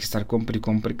 Había que estar compre y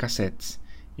compre cassettes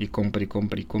y compre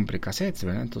cassettes,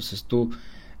 ¿verdad? Entonces tú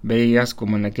veías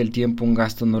como en aquel tiempo un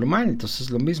gasto normal. Entonces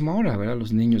lo mismo ahora, ¿verdad?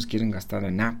 Los niños quieren gastar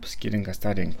en apps, quieren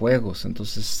gastar en juegos,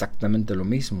 entonces exactamente lo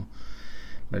mismo,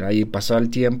 ¿verdad? Y pasó el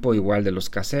tiempo igual de los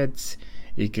cassettes,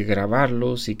 y que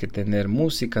grabarlos, y que tener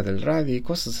música del radio y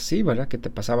cosas así, ¿verdad? Que te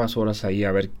pasabas horas ahí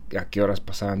a ver a qué horas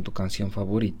pasaban tu canción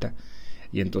favorita,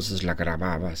 y entonces la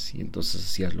grababas, y entonces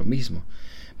hacías lo mismo.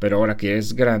 Pero ahora que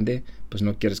es grande, pues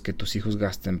no quieres que tus hijos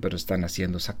gasten, pero están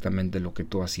haciendo exactamente lo que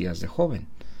tú hacías de joven.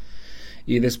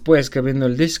 Y después que vino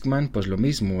el Discman, pues lo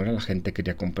mismo, ¿verdad? La gente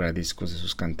quería comprar discos de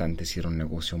sus cantantes y era un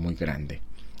negocio muy grande.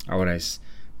 Ahora es,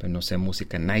 pues no sé,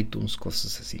 música en iTunes,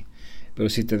 cosas así. Pero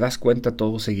si te das cuenta,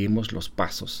 todos seguimos los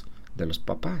pasos de los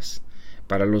papás.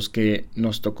 Para los que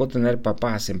nos tocó tener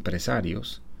papás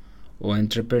empresarios o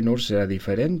entrepreneurs era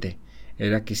diferente.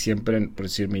 Era que siempre, por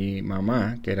decir, mi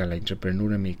mamá, que era la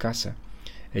entrepreneur en mi casa,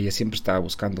 ella siempre estaba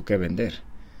buscando qué vender,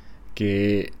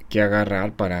 qué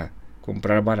agarrar para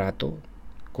comprar barato,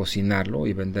 cocinarlo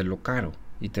y venderlo caro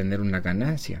y tener una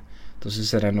ganancia.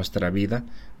 Entonces era nuestra vida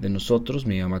de nosotros.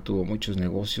 Mi mamá tuvo muchos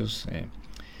negocios,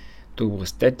 tuvo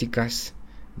estéticas,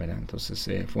 ¿verdad? Entonces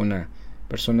fue una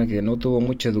persona que no tuvo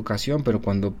mucha educación, pero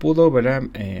cuando pudo, ¿verdad?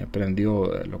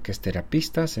 Aprendió lo que es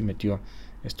terapista, se metió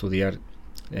a estudiar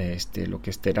lo que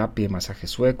es terapia y masaje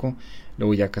sueco.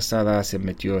 Luego ya casada se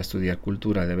metió a estudiar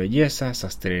cultura de belleza,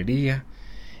 sastrería,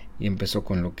 y empezó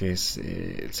con lo que es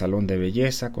el salón de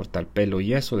belleza, cortar pelo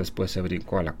y eso. Después se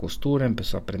brincó a la costura,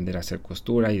 empezó a aprender a hacer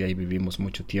costura, y de ahí vivimos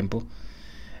mucho tiempo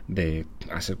de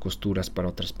hacer costuras para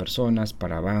otras personas,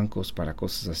 para bancos, para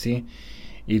cosas así.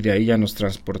 Y de ahí ya nos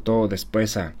transportó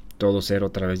después a todos ser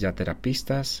otra vez ya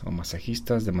terapistas o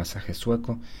masajistas de masaje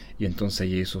sueco, y entonces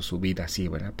ella hizo su vida así,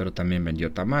 ¿verdad? Pero también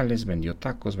vendió tamales, vendió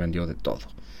tacos, vendió de todo.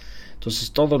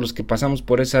 Entonces todos los que pasamos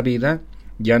por esa vida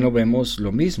ya no vemos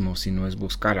lo mismo, sino es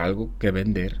buscar algo que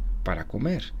vender para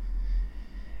comer.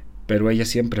 Pero ella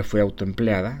siempre fue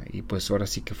autoempleada, y pues ahora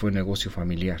sí que fue negocio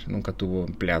familiar, nunca tuvo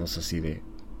empleados así de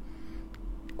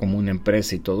como una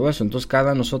empresa y todo eso. Entonces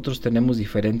cada nosotros tenemos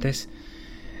diferentes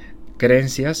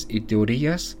creencias y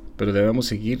teorías, pero debemos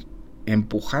seguir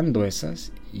empujando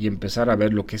esas y empezar a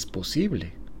ver lo que es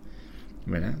posible.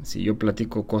 ¿verdad? Si yo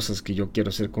platico cosas que yo quiero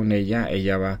hacer con ella,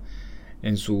 ella va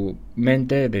en su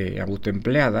mente de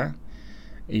autoempleada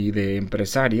y de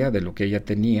empresaria, de lo que ella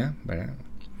tenía, ¿verdad?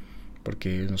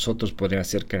 Porque nosotros podría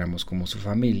ser que éramos como su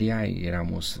familia y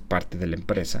éramos parte de la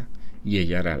empresa y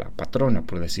ella era la patrona,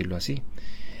 por decirlo así.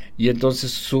 Y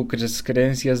entonces sus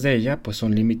creencias de ella pues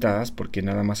son limitadas porque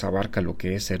nada más abarca lo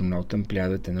que es ser un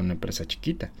autoempleado y tener una empresa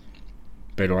chiquita.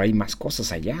 Pero hay más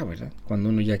cosas allá, ¿verdad? Cuando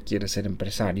uno ya quiere ser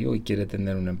empresario y quiere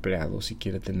tener un empleado, si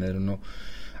quiere tener uno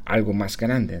algo más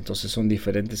grande. Entonces son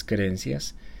diferentes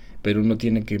creencias, pero uno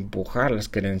tiene que empujar las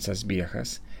creencias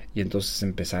viejas y entonces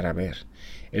empezar a ver.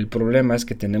 El problema es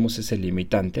que tenemos ese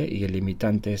limitante y el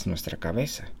limitante es nuestra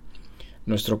cabeza.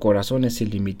 Nuestro corazón es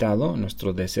ilimitado,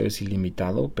 nuestro deseo es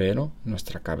ilimitado, pero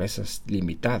nuestra cabeza es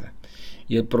limitada.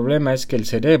 Y el problema es que el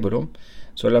cerebro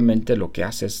solamente lo que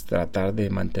hace es tratar de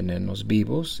mantenernos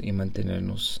vivos y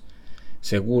mantenernos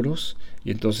seguros,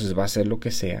 y entonces va a hacer lo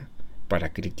que sea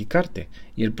para criticarte.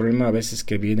 Y el problema a veces es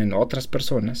que vienen otras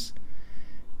personas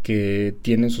que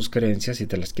tienen sus creencias y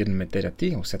te las quieren meter a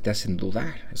ti, o sea, te hacen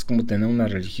dudar. Es como tener una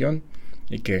religión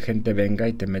y que gente venga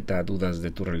y te meta dudas de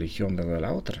tu religión de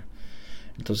la otra.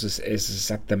 Entonces es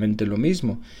exactamente lo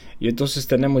mismo. Y entonces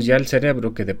tenemos ya el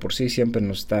cerebro que de por sí siempre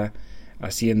nos está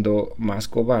haciendo más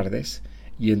cobardes,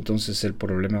 y entonces el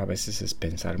problema a veces es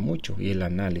pensar mucho y el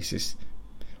análisis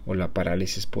o la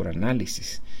parálisis por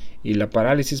análisis. Y la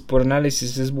parálisis por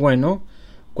análisis es bueno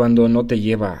cuando no te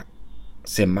lleva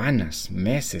semanas,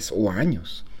 meses o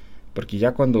años, porque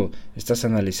ya cuando estás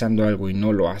analizando algo y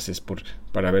no lo haces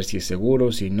para ver si es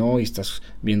seguro, si no, y estás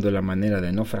viendo la manera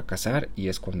de no fracasar, y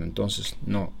es cuando entonces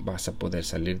no vas a poder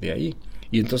salir de ahí.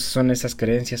 Y entonces son esas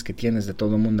creencias que tienes de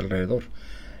todo el mundo alrededor.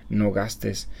 No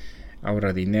gastes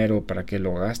ahora dinero, ¿para qué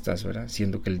lo gastas, verdad?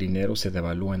 Siendo que el dinero se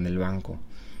devalúa en el banco.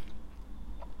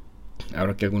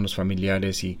 Ahora que algunos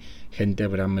familiares y gente,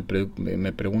 ¿verdad?,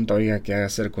 me pregunta, oiga, ¿qué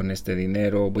hacer con este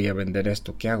dinero? Voy a vender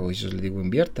esto, ¿qué hago? Y yo les digo,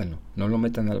 inviértanlo, no lo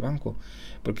metan al banco.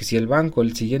 Porque si el banco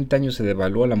el siguiente año se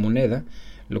devalúa la moneda,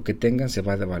 lo que tengan se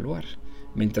va a devaluar.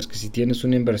 Mientras que si tienes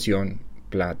una inversión,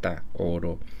 plata,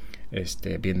 oro,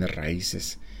 bienes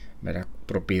raíces, ¿verdad?,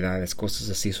 propiedades, cosas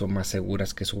así, son más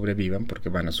seguras que sobrevivan porque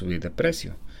van a subir de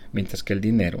precio. Mientras que el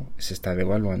dinero se está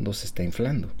devaluando, se está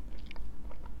inflando.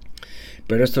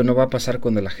 Pero esto no va a pasar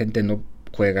cuando la gente no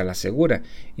juega a la segura.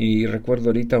 Y recuerdo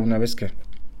ahorita una vez que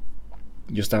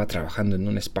yo estaba trabajando en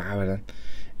un spa, ¿verdad?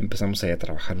 Empezamos ahí a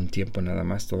trabajar un tiempo nada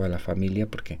más, toda la familia,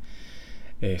 porque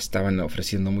estaban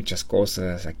ofreciendo muchas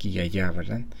cosas aquí y allá,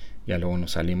 ¿verdad? Ya luego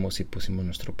nos salimos y pusimos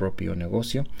nuestro propio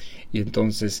negocio. Y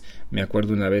entonces me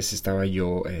acuerdo una vez estaba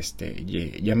yo,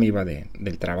 ya me iba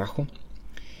del trabajo.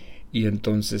 Y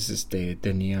entonces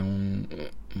tenía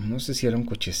no sé si era un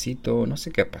cochecito, no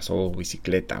sé qué pasó,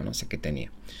 bicicleta, no sé qué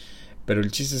tenía. Pero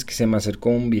el chiste es que se me acercó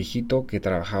un viejito que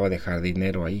trabajaba de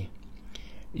jardinero ahí.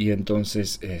 Y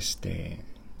entonces,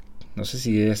 no sé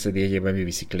si ese día llevé mi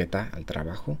bicicleta al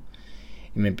trabajo.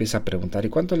 Y me empieza a preguntar, ¿y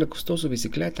cuánto le costó su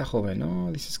bicicleta, joven? No,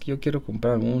 dices que yo quiero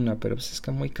comprar una, pero pues es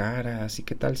que es muy cara, así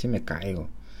que tal si me caigo.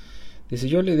 Dice,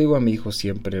 yo le digo a mi hijo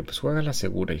siempre, pues juega la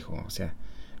segura, hijo, o sea,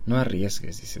 no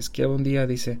arriesgues. Dice, es que un día,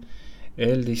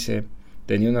 él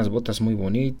tenía unas botas muy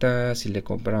bonitas y le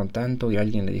compraron tanto y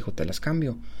alguien le dijo, te las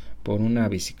cambio por una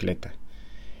bicicleta.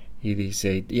 Y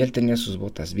dice, y él tenía sus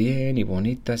botas bien y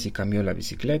bonitas y cambió la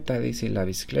bicicleta. Dice, y la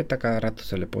bicicleta cada rato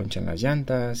se le ponchan las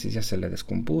llantas y ya se le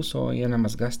descompuso y ya nada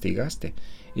más gaste y gaste.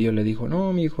 Y yo le digo,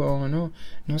 no, mi hijo,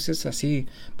 no seas así.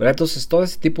 Pero entonces todo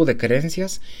ese tipo de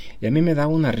creencias, y a mí me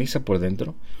daba una risa por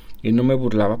dentro. Y no me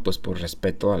burlaba, pues por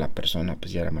respeto a la persona,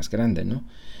 pues ya era más grande, ¿no?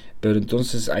 Pero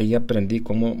entonces ahí aprendí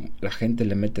cómo la gente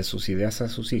le mete sus ideas a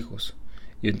sus hijos.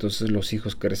 Y entonces los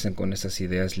hijos crecen con esas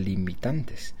ideas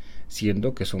limitantes,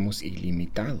 siendo que somos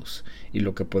ilimitados. Y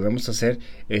lo que podemos hacer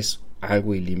es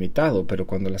algo ilimitado, pero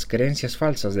cuando las creencias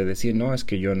falsas de decir, no, es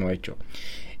que yo no he hecho.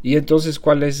 Y entonces,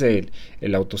 ¿cuál es el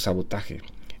autosabotaje?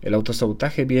 El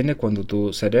autosabotaje viene cuando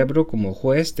tu cerebro como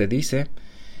juez te dice,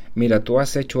 mira, tú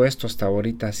has hecho esto hasta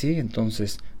ahorita así,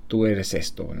 entonces tú eres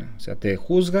esto, ¿verdad? O sea, te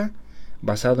juzga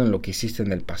basado en lo que hiciste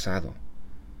en el pasado,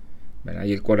 ¿verdad?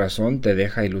 Y el corazón te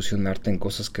deja ilusionarte en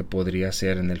cosas que podría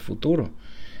ser en el futuro.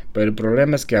 Pero el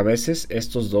problema es que a veces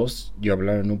estos dos, yo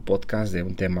hablaba en un podcast de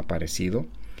un tema parecido,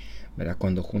 ¿verdad?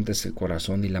 Cuando juntes el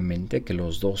corazón y la mente, que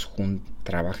los dos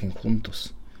trabajen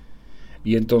juntos.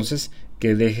 Y entonces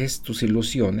que dejes tus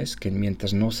ilusiones, que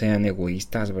mientras no sean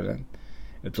egoístas, ¿verdad?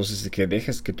 Entonces que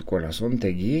dejes que tu corazón te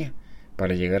guíe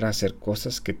para llegar a hacer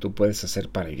cosas que tú puedes hacer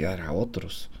para ayudar a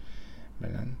otros,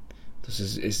 ¿verdad?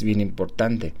 Entonces es bien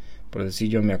importante. Por decir,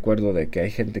 yo me acuerdo de que hay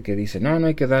gente que dice, no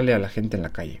hay que darle a la gente en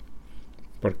la calle.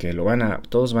 porque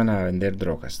todos van a vender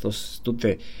drogas. Entonces tú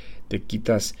te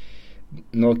quitas,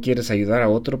 no quieres ayudar a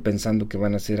otro pensando que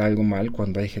van a hacer algo mal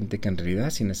cuando hay gente que en realidad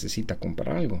sí necesita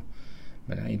comprar algo,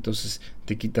 ¿verdad? Entonces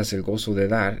te quitas el gozo de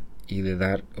dar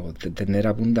o de tener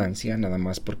abundancia nada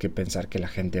más porque pensar que la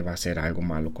gente va a hacer algo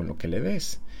malo con lo que le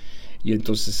des. Y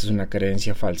entonces es una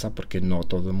creencia falsa, porque no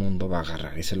todo el mundo va a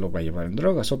agarrar y se lo va a llevar en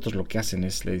drogas. Otros lo que hacen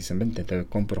es, le dicen, vente, te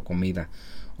compro comida,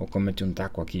 o cómete un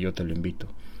taco, aquí yo te lo invito,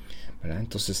 ¿verdad?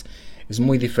 Entonces es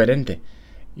muy diferente.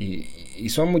 Y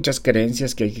son muchas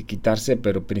creencias que hay que quitarse,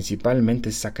 pero principalmente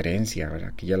esa creencia,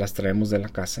 ¿verdad? Que ya las traemos de la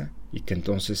casa y que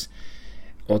entonces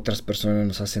otras personas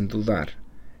nos hacen dudar,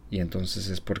 y entonces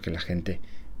es porque la gente,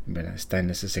 ¿verdad?, está en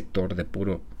ese sector de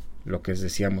puro, lo que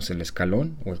decíamos, el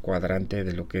escalón o el cuadrante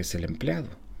de lo que es el empleado.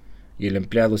 Y el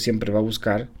empleado siempre va a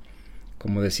buscar,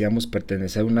 como decíamos,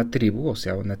 pertenecer a una tribu, o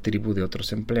sea, una tribu de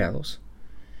otros empleados,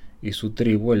 y su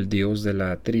tribu, el dios de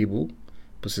la tribu,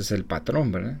 pues es el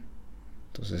patrón, ¿verdad?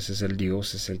 Entonces es el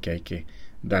dios, es el que hay que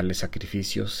darle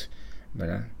sacrificios,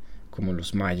 ¿verdad? Como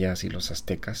los mayas y los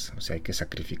aztecas, o sea, hay que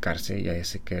sacrificarse y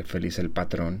hace que feliz el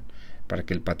patrón, para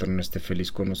que el patrón esté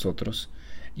feliz con nosotros,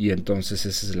 y entonces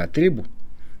esa es la tribu.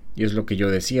 Y es lo que yo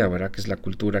decía, ¿verdad? Que es la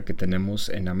cultura que tenemos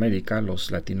en América,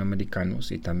 los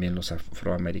latinoamericanos y también los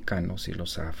afroamericanos y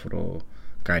los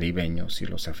afrocaribeños y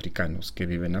los africanos que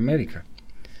viven en América,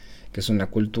 que es una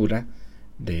cultura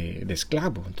de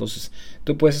esclavo. Entonces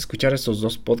tú puedes escuchar estos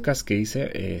dos podcasts que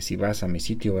hice si vas a mi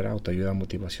sitio, ¿verdad?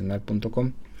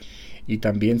 autoayudamotivacional.com, y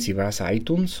también si vas a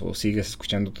iTunes o sigues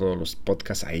escuchando todos los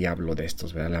podcasts, ahí hablo de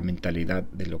estos, ¿verdad? La mentalidad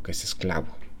de lo que es esclavo.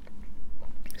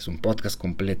 Es un podcast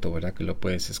completo, ¿verdad? Que lo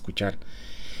puedes escuchar.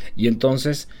 Y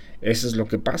entonces eso es lo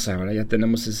que pasa, ¿verdad? Ya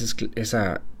tenemos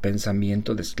ese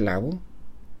pensamiento de esclavo,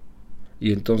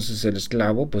 y entonces el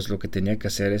esclavo pues lo que tenía que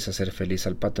hacer es hacer feliz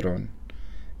al patrón,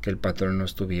 que el patrón no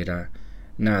estuviera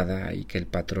nada y que el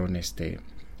patrón es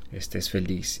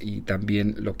feliz. Y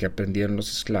también lo que aprendieron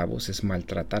los esclavos es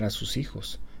maltratar a sus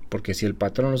hijos, porque si el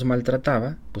patrón los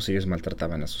maltrataba, pues ellos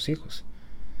maltrataban a sus hijos,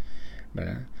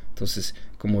 ¿verdad? Entonces,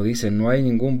 como dicen, no hay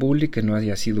ningún bully que no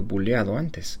haya sido bulleado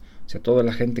antes. O sea, toda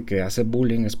la gente que hace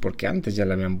bullying es porque antes ya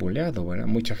la habían bulleado, ¿verdad?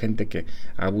 Mucha gente que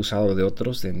ha abusado de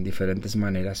otros en diferentes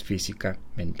maneras, física,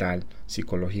 mental,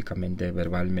 psicológicamente,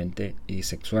 verbalmente y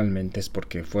sexualmente, es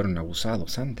porque fueron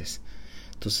abusados antes.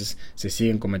 Entonces se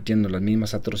siguen cometiendo las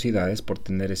mismas atrocidades por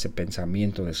tener ese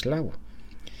pensamiento de esclavo.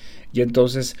 Y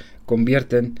entonces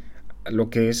convierten lo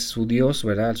que es su Dios,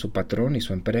 ¿verdad?, su patrón y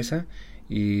su empresa,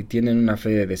 y tienen una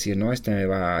fe de decir, no, este me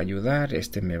va a ayudar,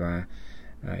 este me va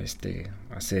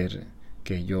a hacer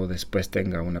que yo después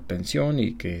tenga una pensión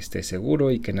y que esté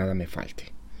seguro y que nada me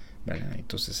falte, ¿verdad?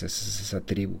 Entonces esa es esa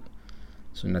tribu.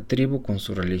 Es una tribu con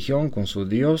su religión, con su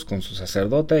Dios, con su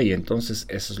sacerdote, y entonces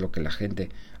eso es lo que la gente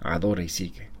adora y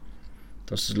sigue.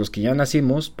 Entonces los que ya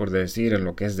nacimos, por decir, en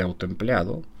lo que es de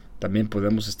autoempleado, también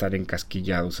podemos estar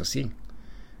encasquillados así,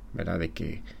 ¿verdad? De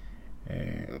que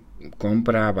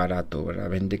compra barato, ¿verdad?,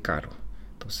 vende caro.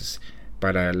 Entonces,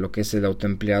 para lo que es el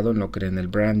autoempleado, no cree en el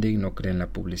branding, no cree en la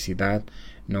publicidad,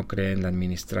 no cree en la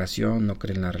administración, no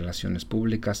cree en las relaciones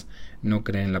públicas, no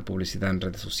cree en la publicidad en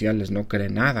redes sociales, no cree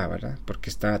en nada, ¿verdad?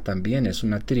 Porque también es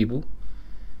una tribu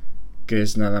que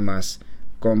es nada más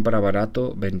compra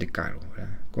barato, vende caro,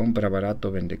 ¿verdad? Compra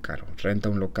barato, vende caro. Renta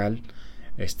un local,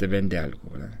 vende algo,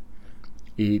 ¿verdad?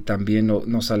 Y también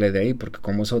no sale de ahí, porque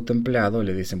como es autoempleado,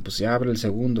 le dicen, pues ya abre el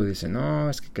segundo, y dice, no,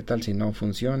 es que qué tal si no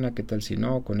funciona, qué tal si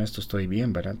no, con esto estoy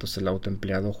bien, ¿verdad? Entonces el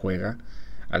autoempleado juega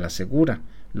a la segura,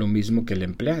 lo mismo que el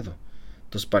empleado.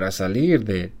 Entonces para salir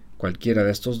de cualquiera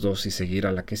de estos dos y seguir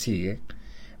a la que sigue,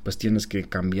 pues tienes que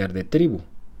cambiar de tribu,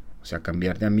 o sea,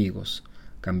 cambiar de amigos,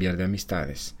 cambiar de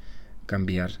amistades,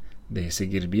 cambiar de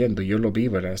seguir viendo. Yo lo vi,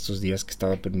 ¿verdad? Estos días que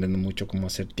estaba aprendiendo mucho cómo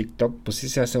hacer TikTok, pues sí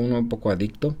se hace uno un poco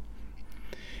adicto,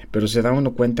 pero se da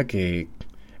uno cuenta que,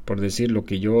 por decir, lo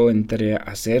que yo entré a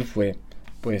hacer fue,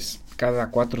 pues, cada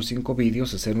 4 o 5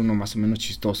 vídeos hacer uno más o menos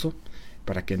chistoso,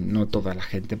 para que no toda la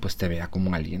gente pues te vea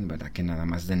como alguien, ¿verdad?, que nada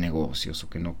más de negocios o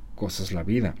que no cosas la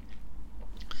vida.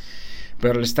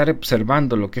 Pero al estar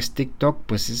observando lo que es TikTok,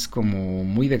 pues es como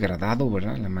muy degradado,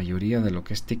 ¿verdad? La mayoría de lo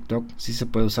que es TikTok sí se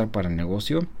puede usar para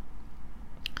negocio,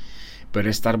 pero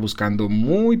estar buscando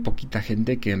muy poquita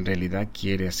gente que en realidad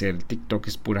quiere hacer. TikTok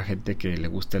es pura gente que le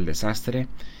gusta el desastre,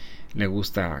 le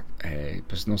gusta,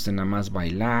 pues no sé, nada más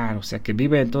bailar, o sea, que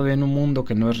vive todavía en un mundo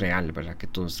que no es real, ¿verdad? Que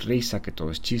todo es risa, que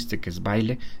todo es chiste, que es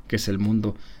baile, que es el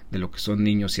mundo de lo que son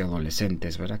niños y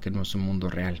adolescentes, ¿verdad? Que no es un mundo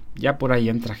real. Ya por ahí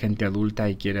entra gente adulta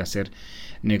y quiere hacer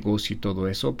negocio y todo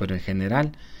eso, pero en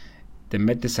general te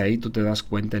metes ahí, tú te das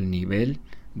cuenta el nivel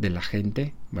de la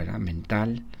gente, ¿verdad?,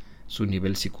 mental, su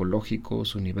nivel psicológico,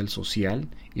 su nivel social,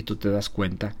 y tú te das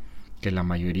cuenta que la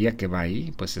mayoría que va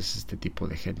ahí pues es este tipo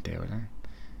de gente, ¿verdad?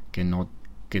 Que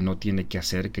no tiene que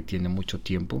hacer, que tiene mucho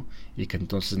tiempo y que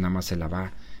entonces nada más se la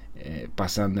va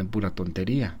pasando en pura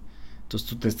tontería. Entonces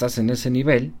tú te estás en ese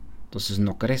nivel, entonces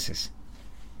no creces.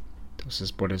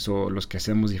 Entonces por eso los que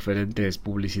hacemos diferentes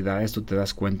publicidades, tú te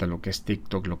das cuenta lo que es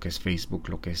TikTok, lo que es Facebook,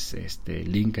 lo que es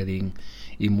LinkedIn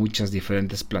y muchas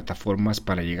diferentes plataformas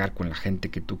para llegar con la gente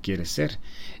que tú quieres ser.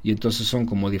 Y entonces son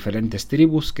como diferentes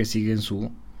tribus que siguen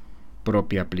su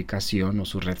propia aplicación o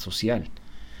su red social.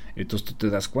 Entonces tú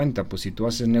te das cuenta, pues si tú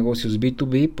haces negocios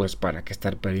B2B, pues para qué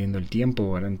estar perdiendo el tiempo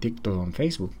ahora en TikTok o en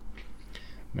Facebook.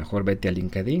 Mejor vete a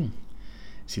LinkedIn.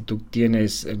 Si tú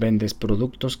vendes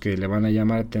productos que le van a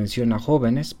llamar atención a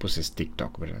jóvenes, pues es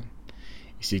TikTok, ¿verdad?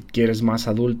 Y si quieres más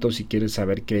adultos, si quieres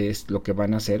saber qué es lo que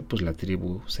van a hacer, pues la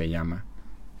tribu se llama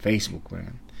Facebook,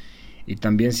 ¿verdad? Y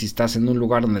también si estás en un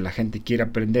lugar donde la gente quiere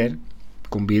aprender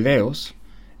con videos,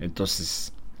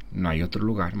 entonces no hay otro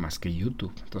lugar más que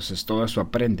YouTube. Entonces todo eso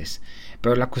aprendes.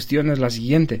 Pero la cuestión es la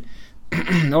siguiente.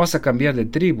 No vas a cambiar de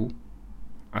tribu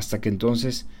hasta que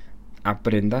entonces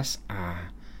aprendas a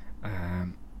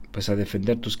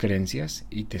defender tus creencias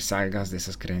y te salgas de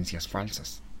esas creencias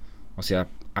falsas. O sea,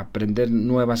 aprender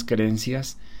nuevas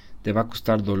creencias te va a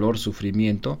costar dolor,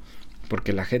 sufrimiento,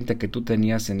 porque la gente que tú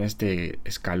tenías en este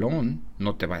escalón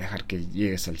no te va a dejar que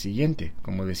llegues al siguiente,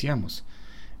 como decíamos.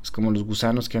 Es como los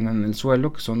gusanos que andan en el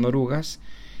suelo, que son orugas,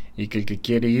 y que el que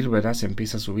quiere ir, ¿verdad?, se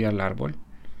empieza a subir al árbol,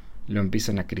 lo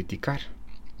empiezan a criticar.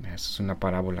 Esa es una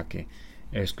parábola que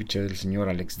escuché del señor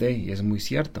Alex Day, y es muy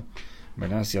cierto,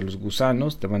 ¿verdad? Si a los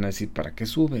gusanos te van a decir, ¿para qué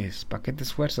subes? ¿Para qué te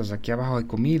esfuerzas? Aquí abajo hay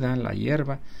comida, la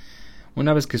hierba.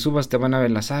 Una vez que subas te van a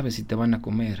ver las aves y te van a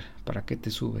comer. ¿Para qué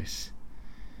te subes?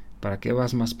 ¿Para qué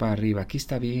vas más para arriba? Aquí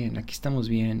está bien, aquí estamos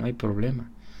bien, no hay problema.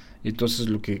 Y entonces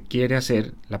lo que quiere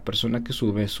hacer la persona que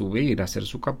sube es subir, hacer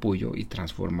su capullo y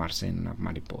transformarse en una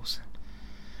mariposa.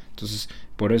 Entonces,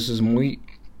 por eso es muy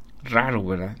raro,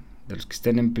 ¿verdad? De los que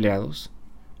estén empleados,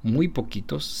 muy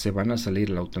poquitos se van a salir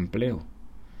el autoempleo.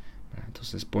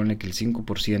 Entonces ponle que el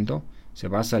 5% se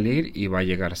va a salir y va a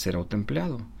llegar a ser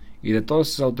autoempleado. Y de todos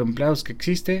esos autoempleados que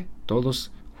existe,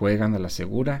 todos juegan a la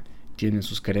segura, tienen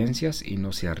sus creencias y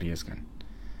no se arriesgan,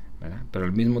 ¿verdad? Pero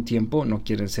al mismo tiempo no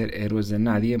quieren ser héroes de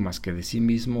nadie más que de sí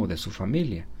mismo o de su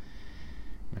familia,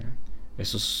 ¿verdad?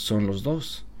 Esos son los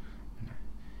dos, ¿verdad?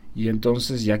 Y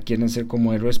entonces ya quieren ser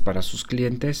como héroes para sus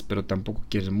clientes, pero tampoco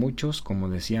quieren muchos, como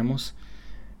decíamos.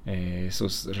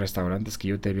 Esos restaurantes que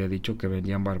yo te había dicho que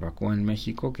vendían barbacoa en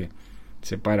México, que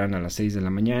se paran a las 6 de la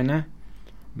mañana,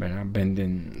 ¿verdad?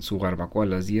 Venden su barbacoa a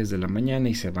las 10 de la mañana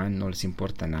y se van, no les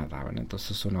importa nada, ¿verdad?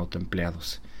 Entonces son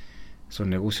autoempleados, son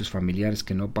negocios familiares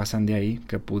que no pasan de ahí,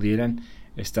 que pudieran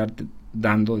estar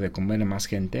dando de comer a más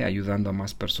gente, ayudando a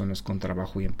más personas con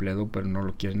trabajo y empleo, pero no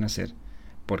lo quieren hacer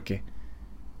porque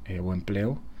o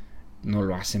empleo, no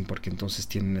lo hacen porque entonces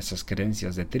tienen esas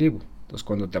creencias de tribu. Entonces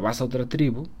cuando te vas a otra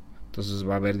tribu, entonces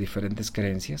va a haber diferentes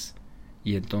creencias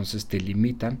y entonces te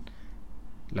limitan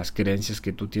las creencias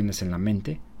que tú tienes en la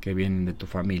mente, que vienen de tu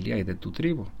familia y de tu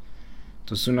tribu.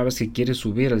 Entonces una vez que quieres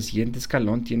subir al siguiente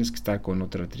escalón, tienes que estar con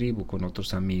otra tribu, con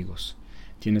otros amigos,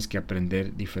 tienes que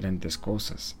aprender diferentes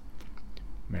cosas,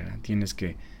 ¿verdad? Tienes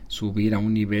que subir a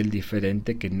un nivel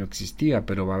diferente que no existía,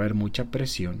 pero va a haber mucha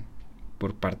presión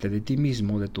por parte de ti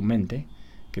mismo, de tu mente,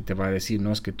 que te va a decir,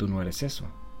 no, es que tú no eres eso.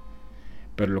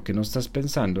 Pero lo que no estás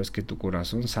pensando es que tu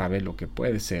corazón sabe lo que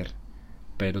puede ser,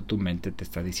 pero tu mente te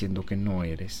está diciendo que no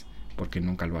eres porque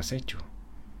nunca lo has hecho.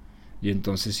 Y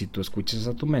entonces si tú escuchas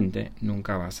a tu mente,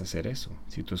 nunca vas a hacer eso.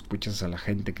 Si tú escuchas a la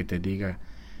gente que te diga,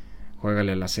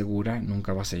 juégale a la segura,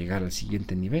 nunca vas a llegar al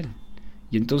siguiente nivel.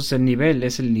 Y entonces el nivel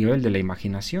es el nivel de la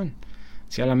imaginación.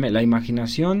 O sea, la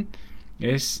imaginación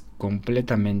es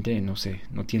completamente,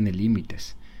 no tiene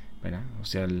límites, ¿verdad? O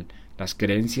sea, las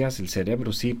creencias, el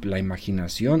cerebro sí, la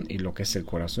imaginación y lo que es el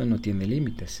corazón no tiene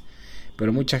límites.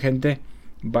 Pero mucha gente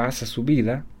basa su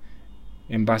vida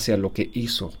en base a lo que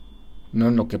hizo, no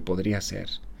en lo que podría ser.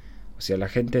 O sea, la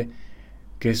gente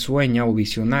que sueña o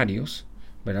visionarios,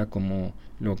 ¿verdad? Como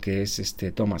lo que es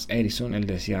Thomas Edison, él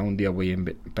decía, un día voy a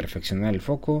perfeccionar el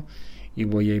foco y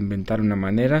voy a inventar una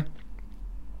manera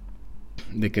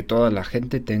de que toda la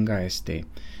gente tenga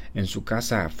en su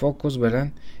casa focos,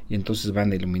 ¿verdad? Y entonces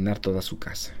van a iluminar toda su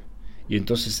casa. Y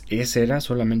entonces ese era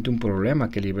solamente un problema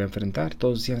que él iba a enfrentar.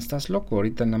 Todos decían, estás loco,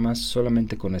 ahorita nada más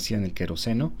solamente conocían el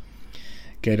queroseno,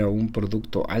 que era un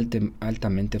producto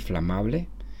altamente flamable,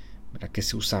 ¿verdad? Que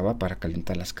se usaba para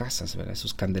calentar las casas, ¿verdad?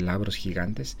 Esos candelabros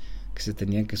gigantes que se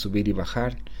tenían que subir y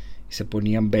bajar, y se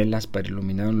ponían velas para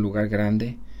iluminar un lugar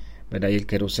grande, ¿verdad? Y el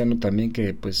queroseno también,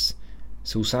 que pues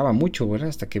se usaba mucho, ¿verdad?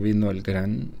 Hasta que vino el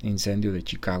gran incendio de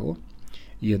Chicago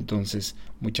y entonces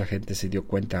mucha gente se dio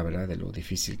cuenta, ¿verdad?, de lo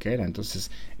difícil que era.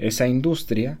 Entonces esa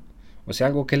industria, o sea,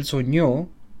 algo que él soñó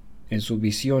en su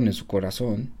visión, en su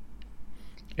corazón,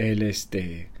 él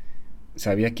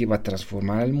sabía que iba a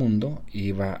transformar el mundo,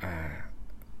 iba a,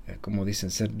 como dicen,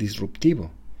 ser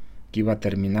disruptivo, que iba a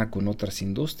terminar con otras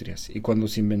industrias. Y cuando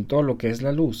se inventó lo que es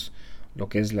la luz, lo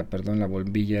que es la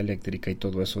bombilla eléctrica y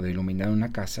todo eso de iluminar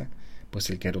una casa, pues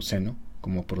el queroseno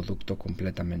como producto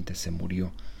completamente se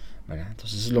murió, ¿verdad?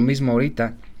 Entonces es lo mismo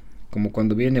ahorita, como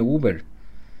cuando viene Uber.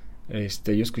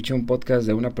 Yo escuché un podcast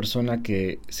de una persona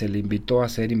que se le invitó a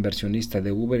ser inversionista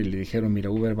de Uber y le dijeron, mira,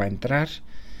 Uber va a entrar,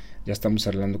 ya estamos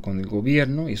hablando con el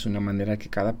gobierno y es una manera que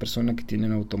cada persona que tiene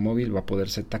un automóvil va a poder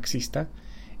ser taxista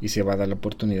y se va a dar la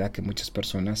oportunidad que muchas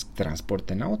personas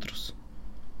transporten a otros.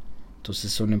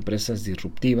 Entonces son empresas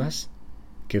disruptivas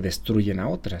que destruyen a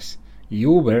otras. Y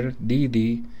Uber,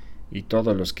 Didi y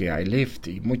todos los que hay, Lyft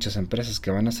y muchas empresas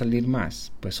que van a salir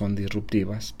más, pues son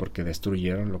disruptivas porque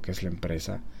destruyeron lo que es la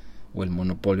empresa o el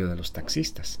monopolio de los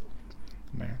taxistas.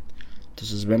 ¿Verdad?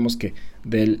 Entonces vemos que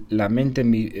de la mente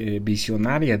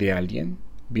visionaria de alguien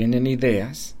vienen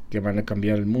ideas que van a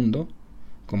cambiar el mundo,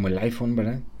 como el iPhone,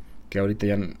 ¿verdad?, que ahorita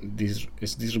ya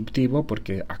es disruptivo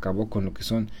porque acabó con lo que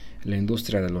son la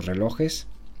industria de los relojes,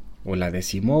 o la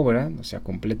decimó, ¿verdad?, o sea,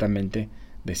 completamente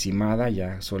decimada,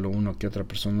 ya solo uno que otra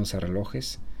persona usa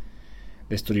relojes.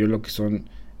 Destruyó lo que son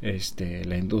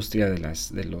la industria de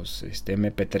los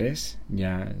MP3,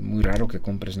 ya muy raro que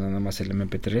compres nada más el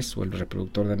MP3 o el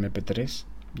reproductor de MP3,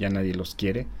 ya nadie los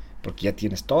quiere porque ya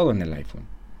tienes todo en el iPhone,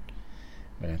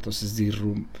 ¿verdad? Entonces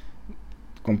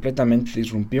completamente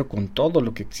disrumpió con todo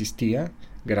lo que existía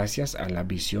gracias a la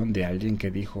visión de alguien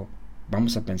que dijo,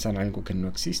 vamos a pensar algo que no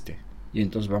existe y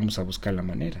entonces vamos a buscar la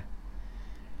manera.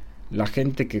 La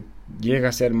gente que llega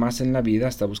a ser más en la vida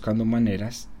está buscando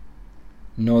maneras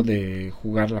no de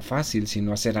jugarla fácil,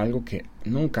 sino hacer algo que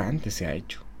nunca antes se ha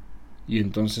hecho. Y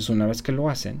entonces una vez que lo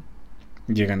hacen,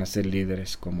 llegan a ser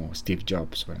líderes como Steve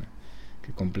Jobs, ¿verdad?,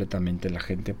 que completamente la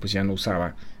gente pues ya no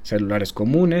usaba celulares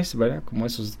comunes, ¿verdad?, como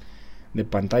esos de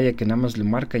pantalla que nada más le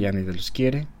marca, ya nadie los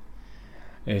quiere.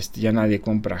 Ya nadie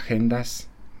compra agendas,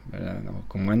 ¿verdad?, no,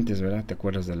 como antes, ¿verdad? ¿Te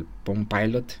acuerdas del Palm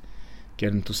Pilot? Que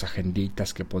eran tus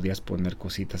agenditas que podías poner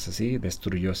cositas así.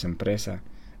 Destruyó esa empresa,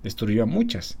 destruyó a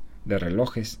muchas, de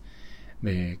relojes,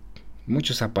 de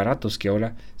muchos aparatos que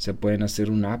ahora se pueden hacer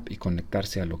una app y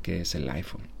conectarse a lo que es el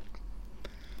iPhone.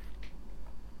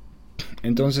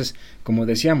 Entonces, como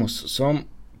decíamos, son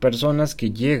personas que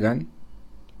llegan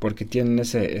porque tienen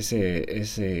ese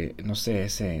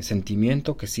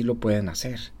sentimiento que sí lo pueden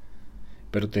hacer,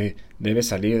 pero te debes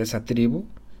salir de esa tribu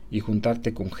y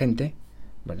juntarte con gente,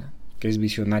 ¿verdad?, que es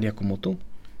visionaria como tú.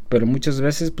 Pero muchas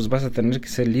veces pues vas a tener que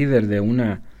ser líder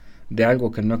de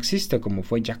algo que no existe, como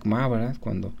fue Jack Ma, ¿verdad?,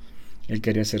 cuando él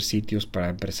quería hacer sitios para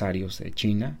empresarios de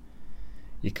China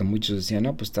y que muchos decían,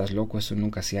 no, pues estás loco, eso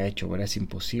nunca se ha hecho, ¿verdad?, es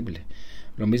imposible.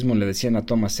 Lo mismo le decían a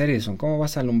Thomas Edison, ¿cómo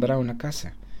vas a alumbrar una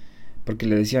casa? Porque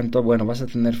le decían todo, bueno, vas a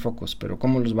tener focos, pero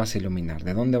 ¿cómo los vas a iluminar?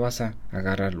 ¿De dónde vas a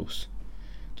agarrar luz?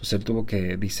 Entonces él tuvo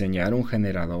que diseñar un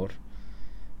generador,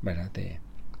 ¿verdad?,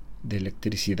 de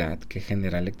electricidad, que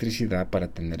genera electricidad para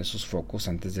tener esos focos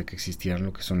antes de que existieran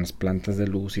lo que son las plantas de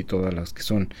luz y todas las que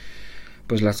son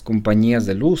pues las compañías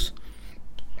de luz.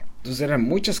 Entonces eran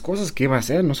muchas cosas que iba a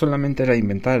hacer, no solamente era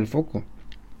inventar el foco,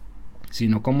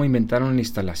 sino cómo inventaron la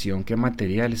instalación, qué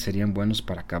materiales serían buenos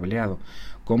para cableado,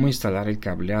 cómo instalar el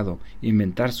cableado,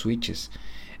 inventar switches,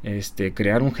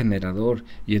 crear un generador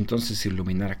y entonces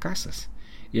iluminar casas.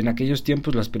 Y en aquellos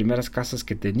tiempos las primeras casas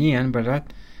que tenían, ¿verdad?,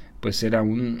 pues era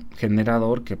un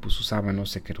generador que pues usaba, no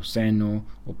sé, queroseno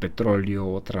o petróleo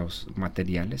o otros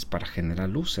materiales para generar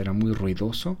luz. Era muy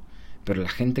ruidoso, pero la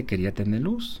gente quería tener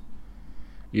luz.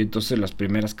 Y entonces las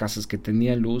primeras casas que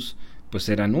tenían luz pues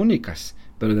eran únicas,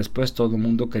 pero después todo el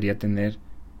mundo quería tener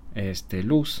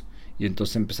luz y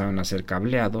entonces empezaron a hacer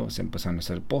cableado, se empezaron a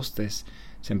hacer postes,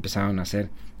 se empezaron a hacer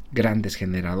grandes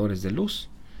generadores de luz,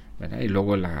 ¿verdad? Y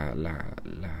luego la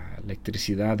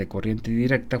electricidad de corriente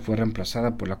directa fue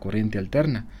reemplazada por la corriente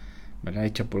alterna, ¿verdad?,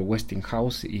 hecha por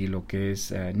Westinghouse y lo que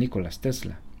es Nikola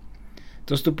Tesla.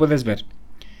 Entonces tú puedes ver,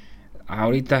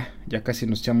 ahorita ya casi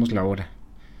nos echamos la hora.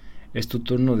 Es tu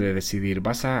turno de decidir,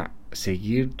 ¿vas a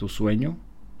seguir tu sueño,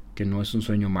 que no es un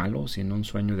sueño malo, sino un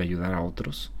sueño de ayudar a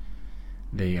otros,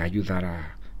 de ayudar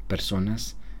a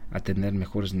personas a tener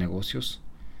mejores negocios,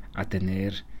 a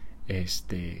tener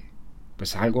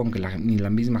pues algo aunque ni la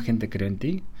misma gente cree en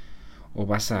ti, o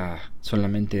vas a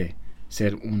solamente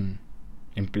ser un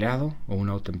empleado o un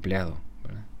autoempleado,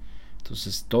 ¿verdad?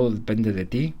 Entonces todo depende de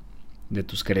ti, de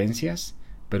tus creencias,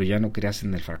 pero ya no creas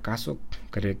en el fracaso.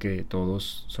 Cree que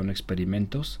todos son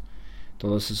experimentos.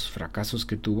 Todos esos fracasos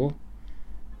que tuvo,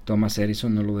 Thomas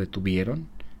Edison no lo detuvieron,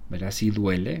 ¿verdad? Sí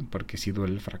duele, porque sí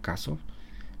duele el fracaso,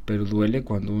 pero duele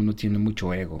cuando uno tiene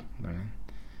mucho ego, ¿verdad?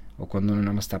 O cuando uno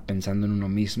nada más está pensando en uno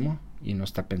mismo y no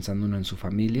está pensando uno en su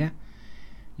familia.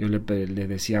 Yo le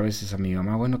decía a veces a mi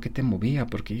mamá, bueno, ¿qué te movía?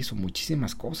 Porque hizo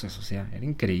muchísimas cosas, o sea, era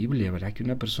increíble, ¿verdad? Que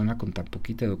una persona con tan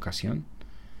poquita educación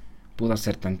pudo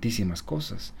hacer tantísimas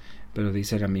cosas, pero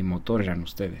dice, era mi motor, eran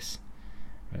ustedes,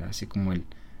 ¿verdad? Así como el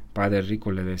padre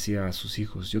rico le decía a sus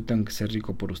hijos, yo tengo que ser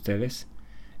rico por ustedes,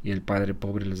 y el padre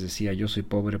pobre les decía, yo soy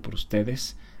pobre por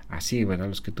ustedes. Así, ¿verdad?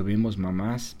 Los que tuvimos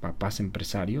mamás, papás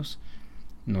empresarios,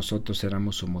 nosotros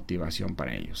éramos su motivación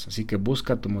para ellos. Así que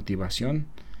busca tu motivación,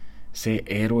 sé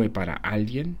héroe para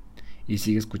alguien y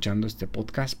sigue escuchando este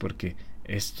podcast, porque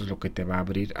esto es lo que te va a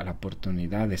abrir a la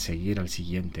oportunidad de seguir al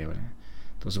siguiente, ¿verdad?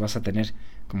 Entonces vas a tener,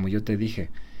 como yo te dije,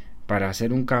 para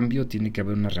hacer un cambio tiene que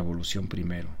haber una revolución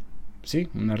primero. ¿Sí?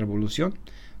 Una revolución.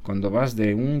 Cuando vas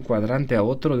de un cuadrante a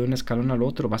otro, de un escalón al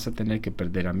otro, vas a tener que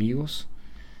perder amigos,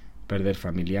 perder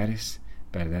familiares,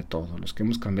 perder todo. Los que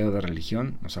hemos cambiado de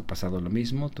religión nos ha pasado lo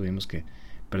mismo. Tuvimos que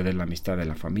perder la amistad de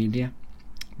la familia,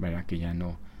 ¿verdad? Que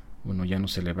uno ya no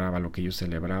celebraba lo que ellos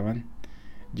celebraban,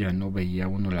 ya no veía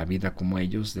uno la vida como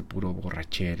ellos, de puro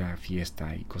borrachera,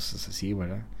 fiesta y cosas así,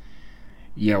 ¿verdad?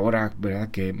 Y ahora, ¿verdad?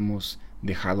 Que hemos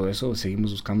dejado eso,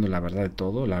 seguimos buscando la verdad de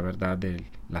todo, la verdad de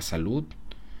la salud,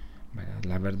 ¿verdad?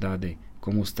 La verdad de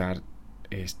cómo estar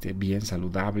bien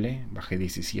saludable. Bajé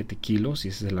 17 kilos y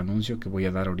ese es el anuncio que voy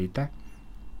a dar ahorita.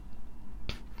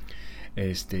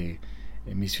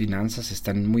 Mis finanzas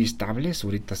están muy estables,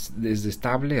 ahorita desde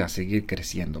estable a seguir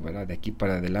creciendo, ¿verdad? De aquí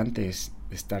para adelante es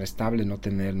estar estable, no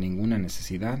tener ninguna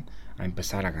necesidad, a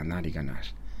empezar a ganar y ganar.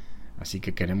 Así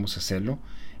que queremos hacerlo,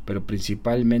 pero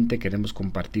principalmente queremos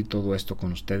compartir todo esto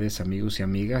con ustedes, amigos y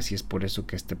amigas, y es por eso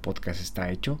que este podcast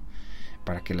está hecho,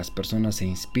 para que las personas se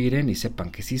inspiren y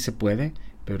sepan que sí se puede,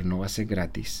 pero no va a ser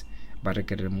gratis, va a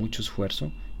requerir mucho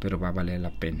esfuerzo, pero va a valer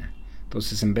la pena.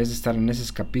 Entonces, en vez de estar en ese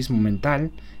escapismo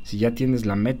mental, si ya tienes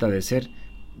la meta de ser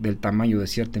del tamaño de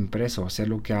cierta empresa o hacer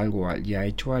lo que algo ya ha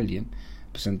hecho alguien,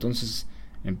 pues entonces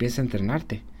empieza a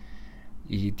entrenarte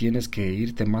y tienes que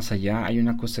irte más allá. Hay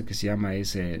una cosa que se llama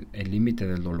el límite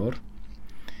del dolor,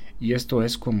 y esto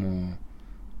es como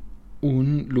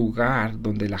un lugar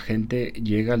donde la gente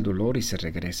llega al dolor y se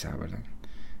regresa, ¿verdad?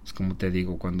 Es como te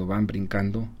digo, cuando van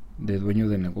brincando de dueño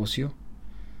de negocio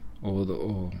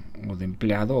o de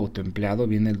empleado, autoempleado,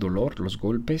 viene el dolor, los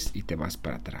golpes y te vas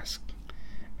para atrás,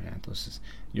 ¿verdad? Entonces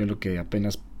yo lo que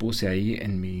apenas puse ahí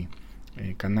en mi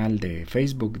canal de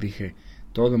Facebook, dije,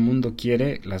 todo el mundo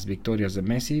quiere las victorias de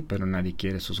Messi, pero nadie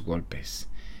quiere sus golpes.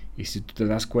 Y si tú te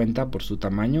das cuenta, por su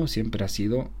tamaño siempre ha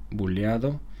sido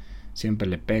bulleado, siempre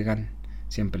le pegan,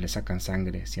 siempre le sacan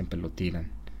sangre, siempre lo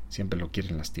tiran, siempre lo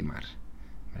quieren lastimar,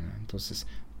 ¿verdad? Entonces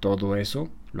todo eso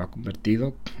lo ha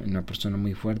convertido en una persona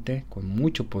muy fuerte, con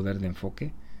mucho poder de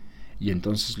enfoque, y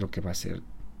entonces lo que va a hacer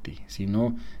ti,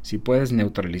 si puedes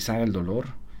neutralizar el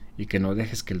dolor y que no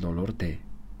dejes que el dolor te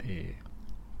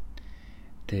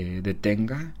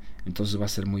detenga, entonces va a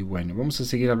ser muy bueno. Vamos a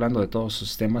seguir hablando de todos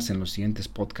esos temas en los siguientes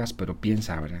podcasts, pero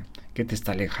piensa, ¿verdad? ¿Qué te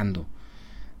está alejando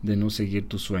de no seguir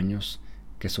tus sueños,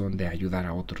 que son de ayudar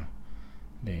a otro,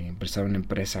 de empezar una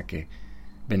empresa que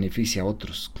beneficia a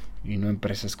otros, y no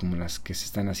empresas como las que se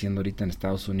están haciendo ahorita en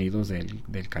Estados Unidos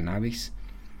del cannabis,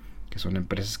 que son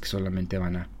empresas que solamente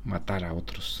van a matar a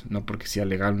otros? No porque sea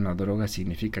legal una droga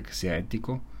significa que sea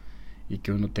ético y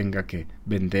que uno tenga que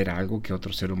vender algo que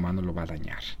otro ser humano lo va a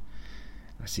dañar.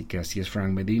 Así que así es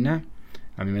Frank Medina.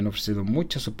 A mí me han ofrecido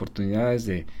muchas oportunidades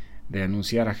de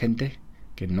anunciar a gente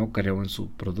que no creo en su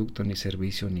producto ni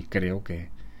servicio, ni creo que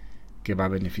va a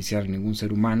beneficiar a ningún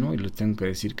ser humano, y les tengo que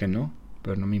decir que no,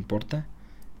 pero no me importa,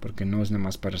 porque no es nada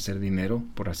más para hacer dinero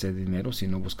por hacer dinero,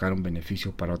 sino buscar un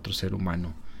beneficio para otro ser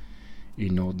humano y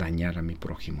no dañar a mi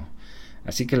prójimo.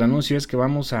 Así que el anuncio es que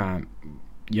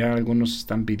ya algunos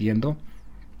están pidiendo,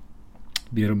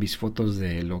 vieron mis fotos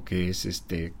de lo que es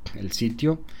el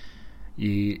sitio,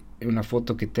 y una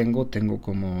foto que tengo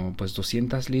como pues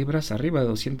 200 libras, arriba de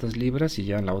 200 libras, y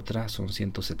ya la otra son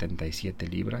 177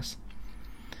 libras.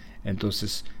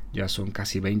 Entonces ya son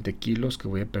casi 20 kilos que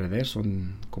voy a perder,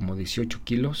 son como 18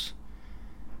 kilos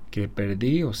que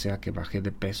perdí, o sea que bajé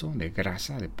de peso, de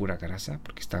grasa, de pura grasa,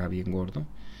 porque estaba bien gordo.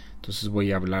 Entonces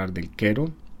voy a hablar del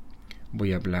keto,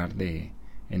 voy a hablar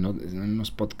en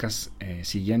unos podcasts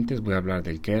siguientes, voy a hablar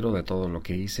del keto, de todo lo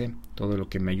que hice, todo lo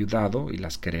que me ha ayudado y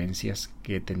las creencias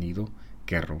que he tenido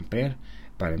que romper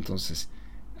para entonces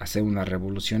hacer una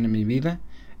revolución en mi vida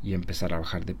y empezar a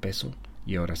bajar de peso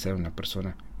y ahora ser una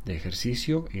persona de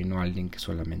ejercicio y no alguien que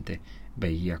solamente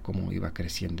veía cómo iba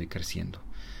creciendo y creciendo.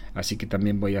 Así que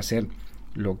también voy a hacer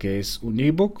lo que es un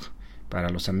ebook para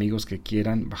los amigos que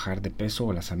quieran bajar de peso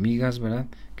o las amigas, ¿verdad?,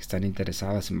 que están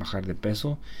interesadas en bajar de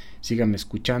peso. Síganme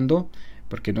escuchando,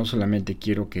 porque no solamente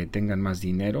quiero que tengan más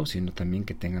dinero, sino también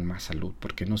que tengan más salud,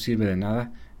 porque no sirve de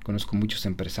nada. Conozco muchos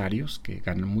empresarios que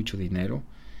ganan mucho dinero,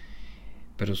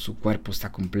 pero su cuerpo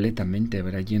está completamente,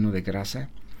 ¿verdad?, lleno de grasa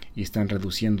y están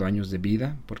reduciendo años de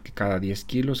vida, porque cada 10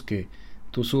 kilos que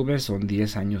tú subes son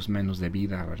 10 años menos de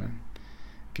vida, ¿verdad?,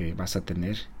 que vas a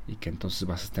tener, y que entonces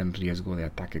vas a estar en riesgo de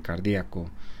ataque cardíaco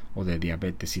o de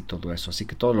diabetes y todo eso. Así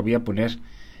que todo lo voy a poner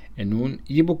en un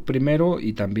ebook primero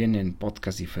y también en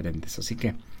podcasts diferentes. Así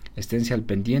que esténse al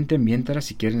pendiente. Mientras,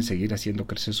 si quieren seguir haciendo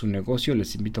crecer su negocio,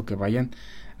 les invito a que vayan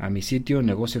a mi sitio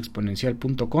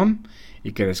negocioexponencial.com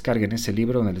y que descarguen ese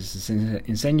libro donde les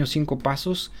enseño 5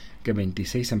 pasos que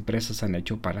 26 empresas han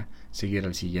hecho para seguir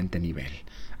al siguiente nivel.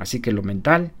 Así que lo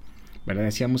mental, ¿verdad?,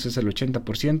 decíamos, es el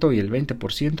 80% y el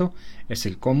 20% es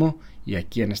el cómo, y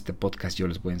aquí en este podcast yo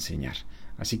les voy a enseñar.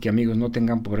 Así que amigos, no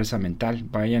tengan pobreza mental,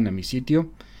 vayan a mi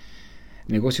sitio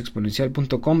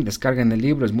negocioexponencial.com, descarguen el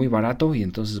libro, es muy barato y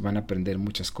entonces van a aprender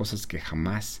muchas cosas que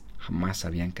jamás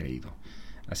habían creído.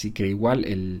 Así que igual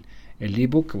el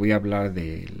ebook voy a hablar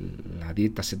de la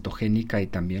dieta cetogénica y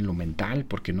también lo mental,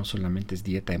 porque no solamente es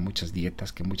dieta, hay muchas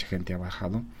dietas que mucha gente ha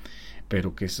bajado,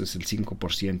 pero que eso es el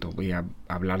 5%. Voy a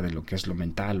hablar de lo que es lo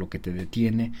mental, lo que te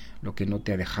detiene, lo que no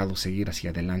te ha dejado seguir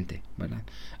hacia adelante, ¿verdad?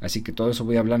 Así que todo eso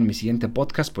voy a hablar en mi siguiente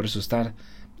podcast, por eso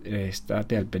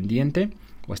estate al pendiente,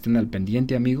 o estén al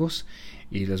pendiente, amigos,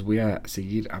 y les voy a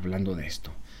seguir hablando de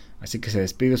esto. Así que se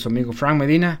despide su amigo Frank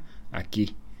Medina,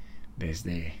 aquí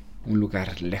desde un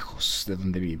lugar lejos de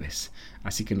donde vives.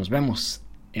 Así que nos vemos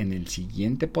en el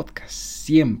siguiente podcast.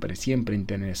 Siempre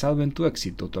interesado en tu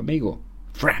éxito, tu amigo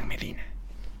Frank Medina.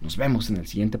 Nos vemos en el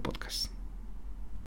siguiente podcast.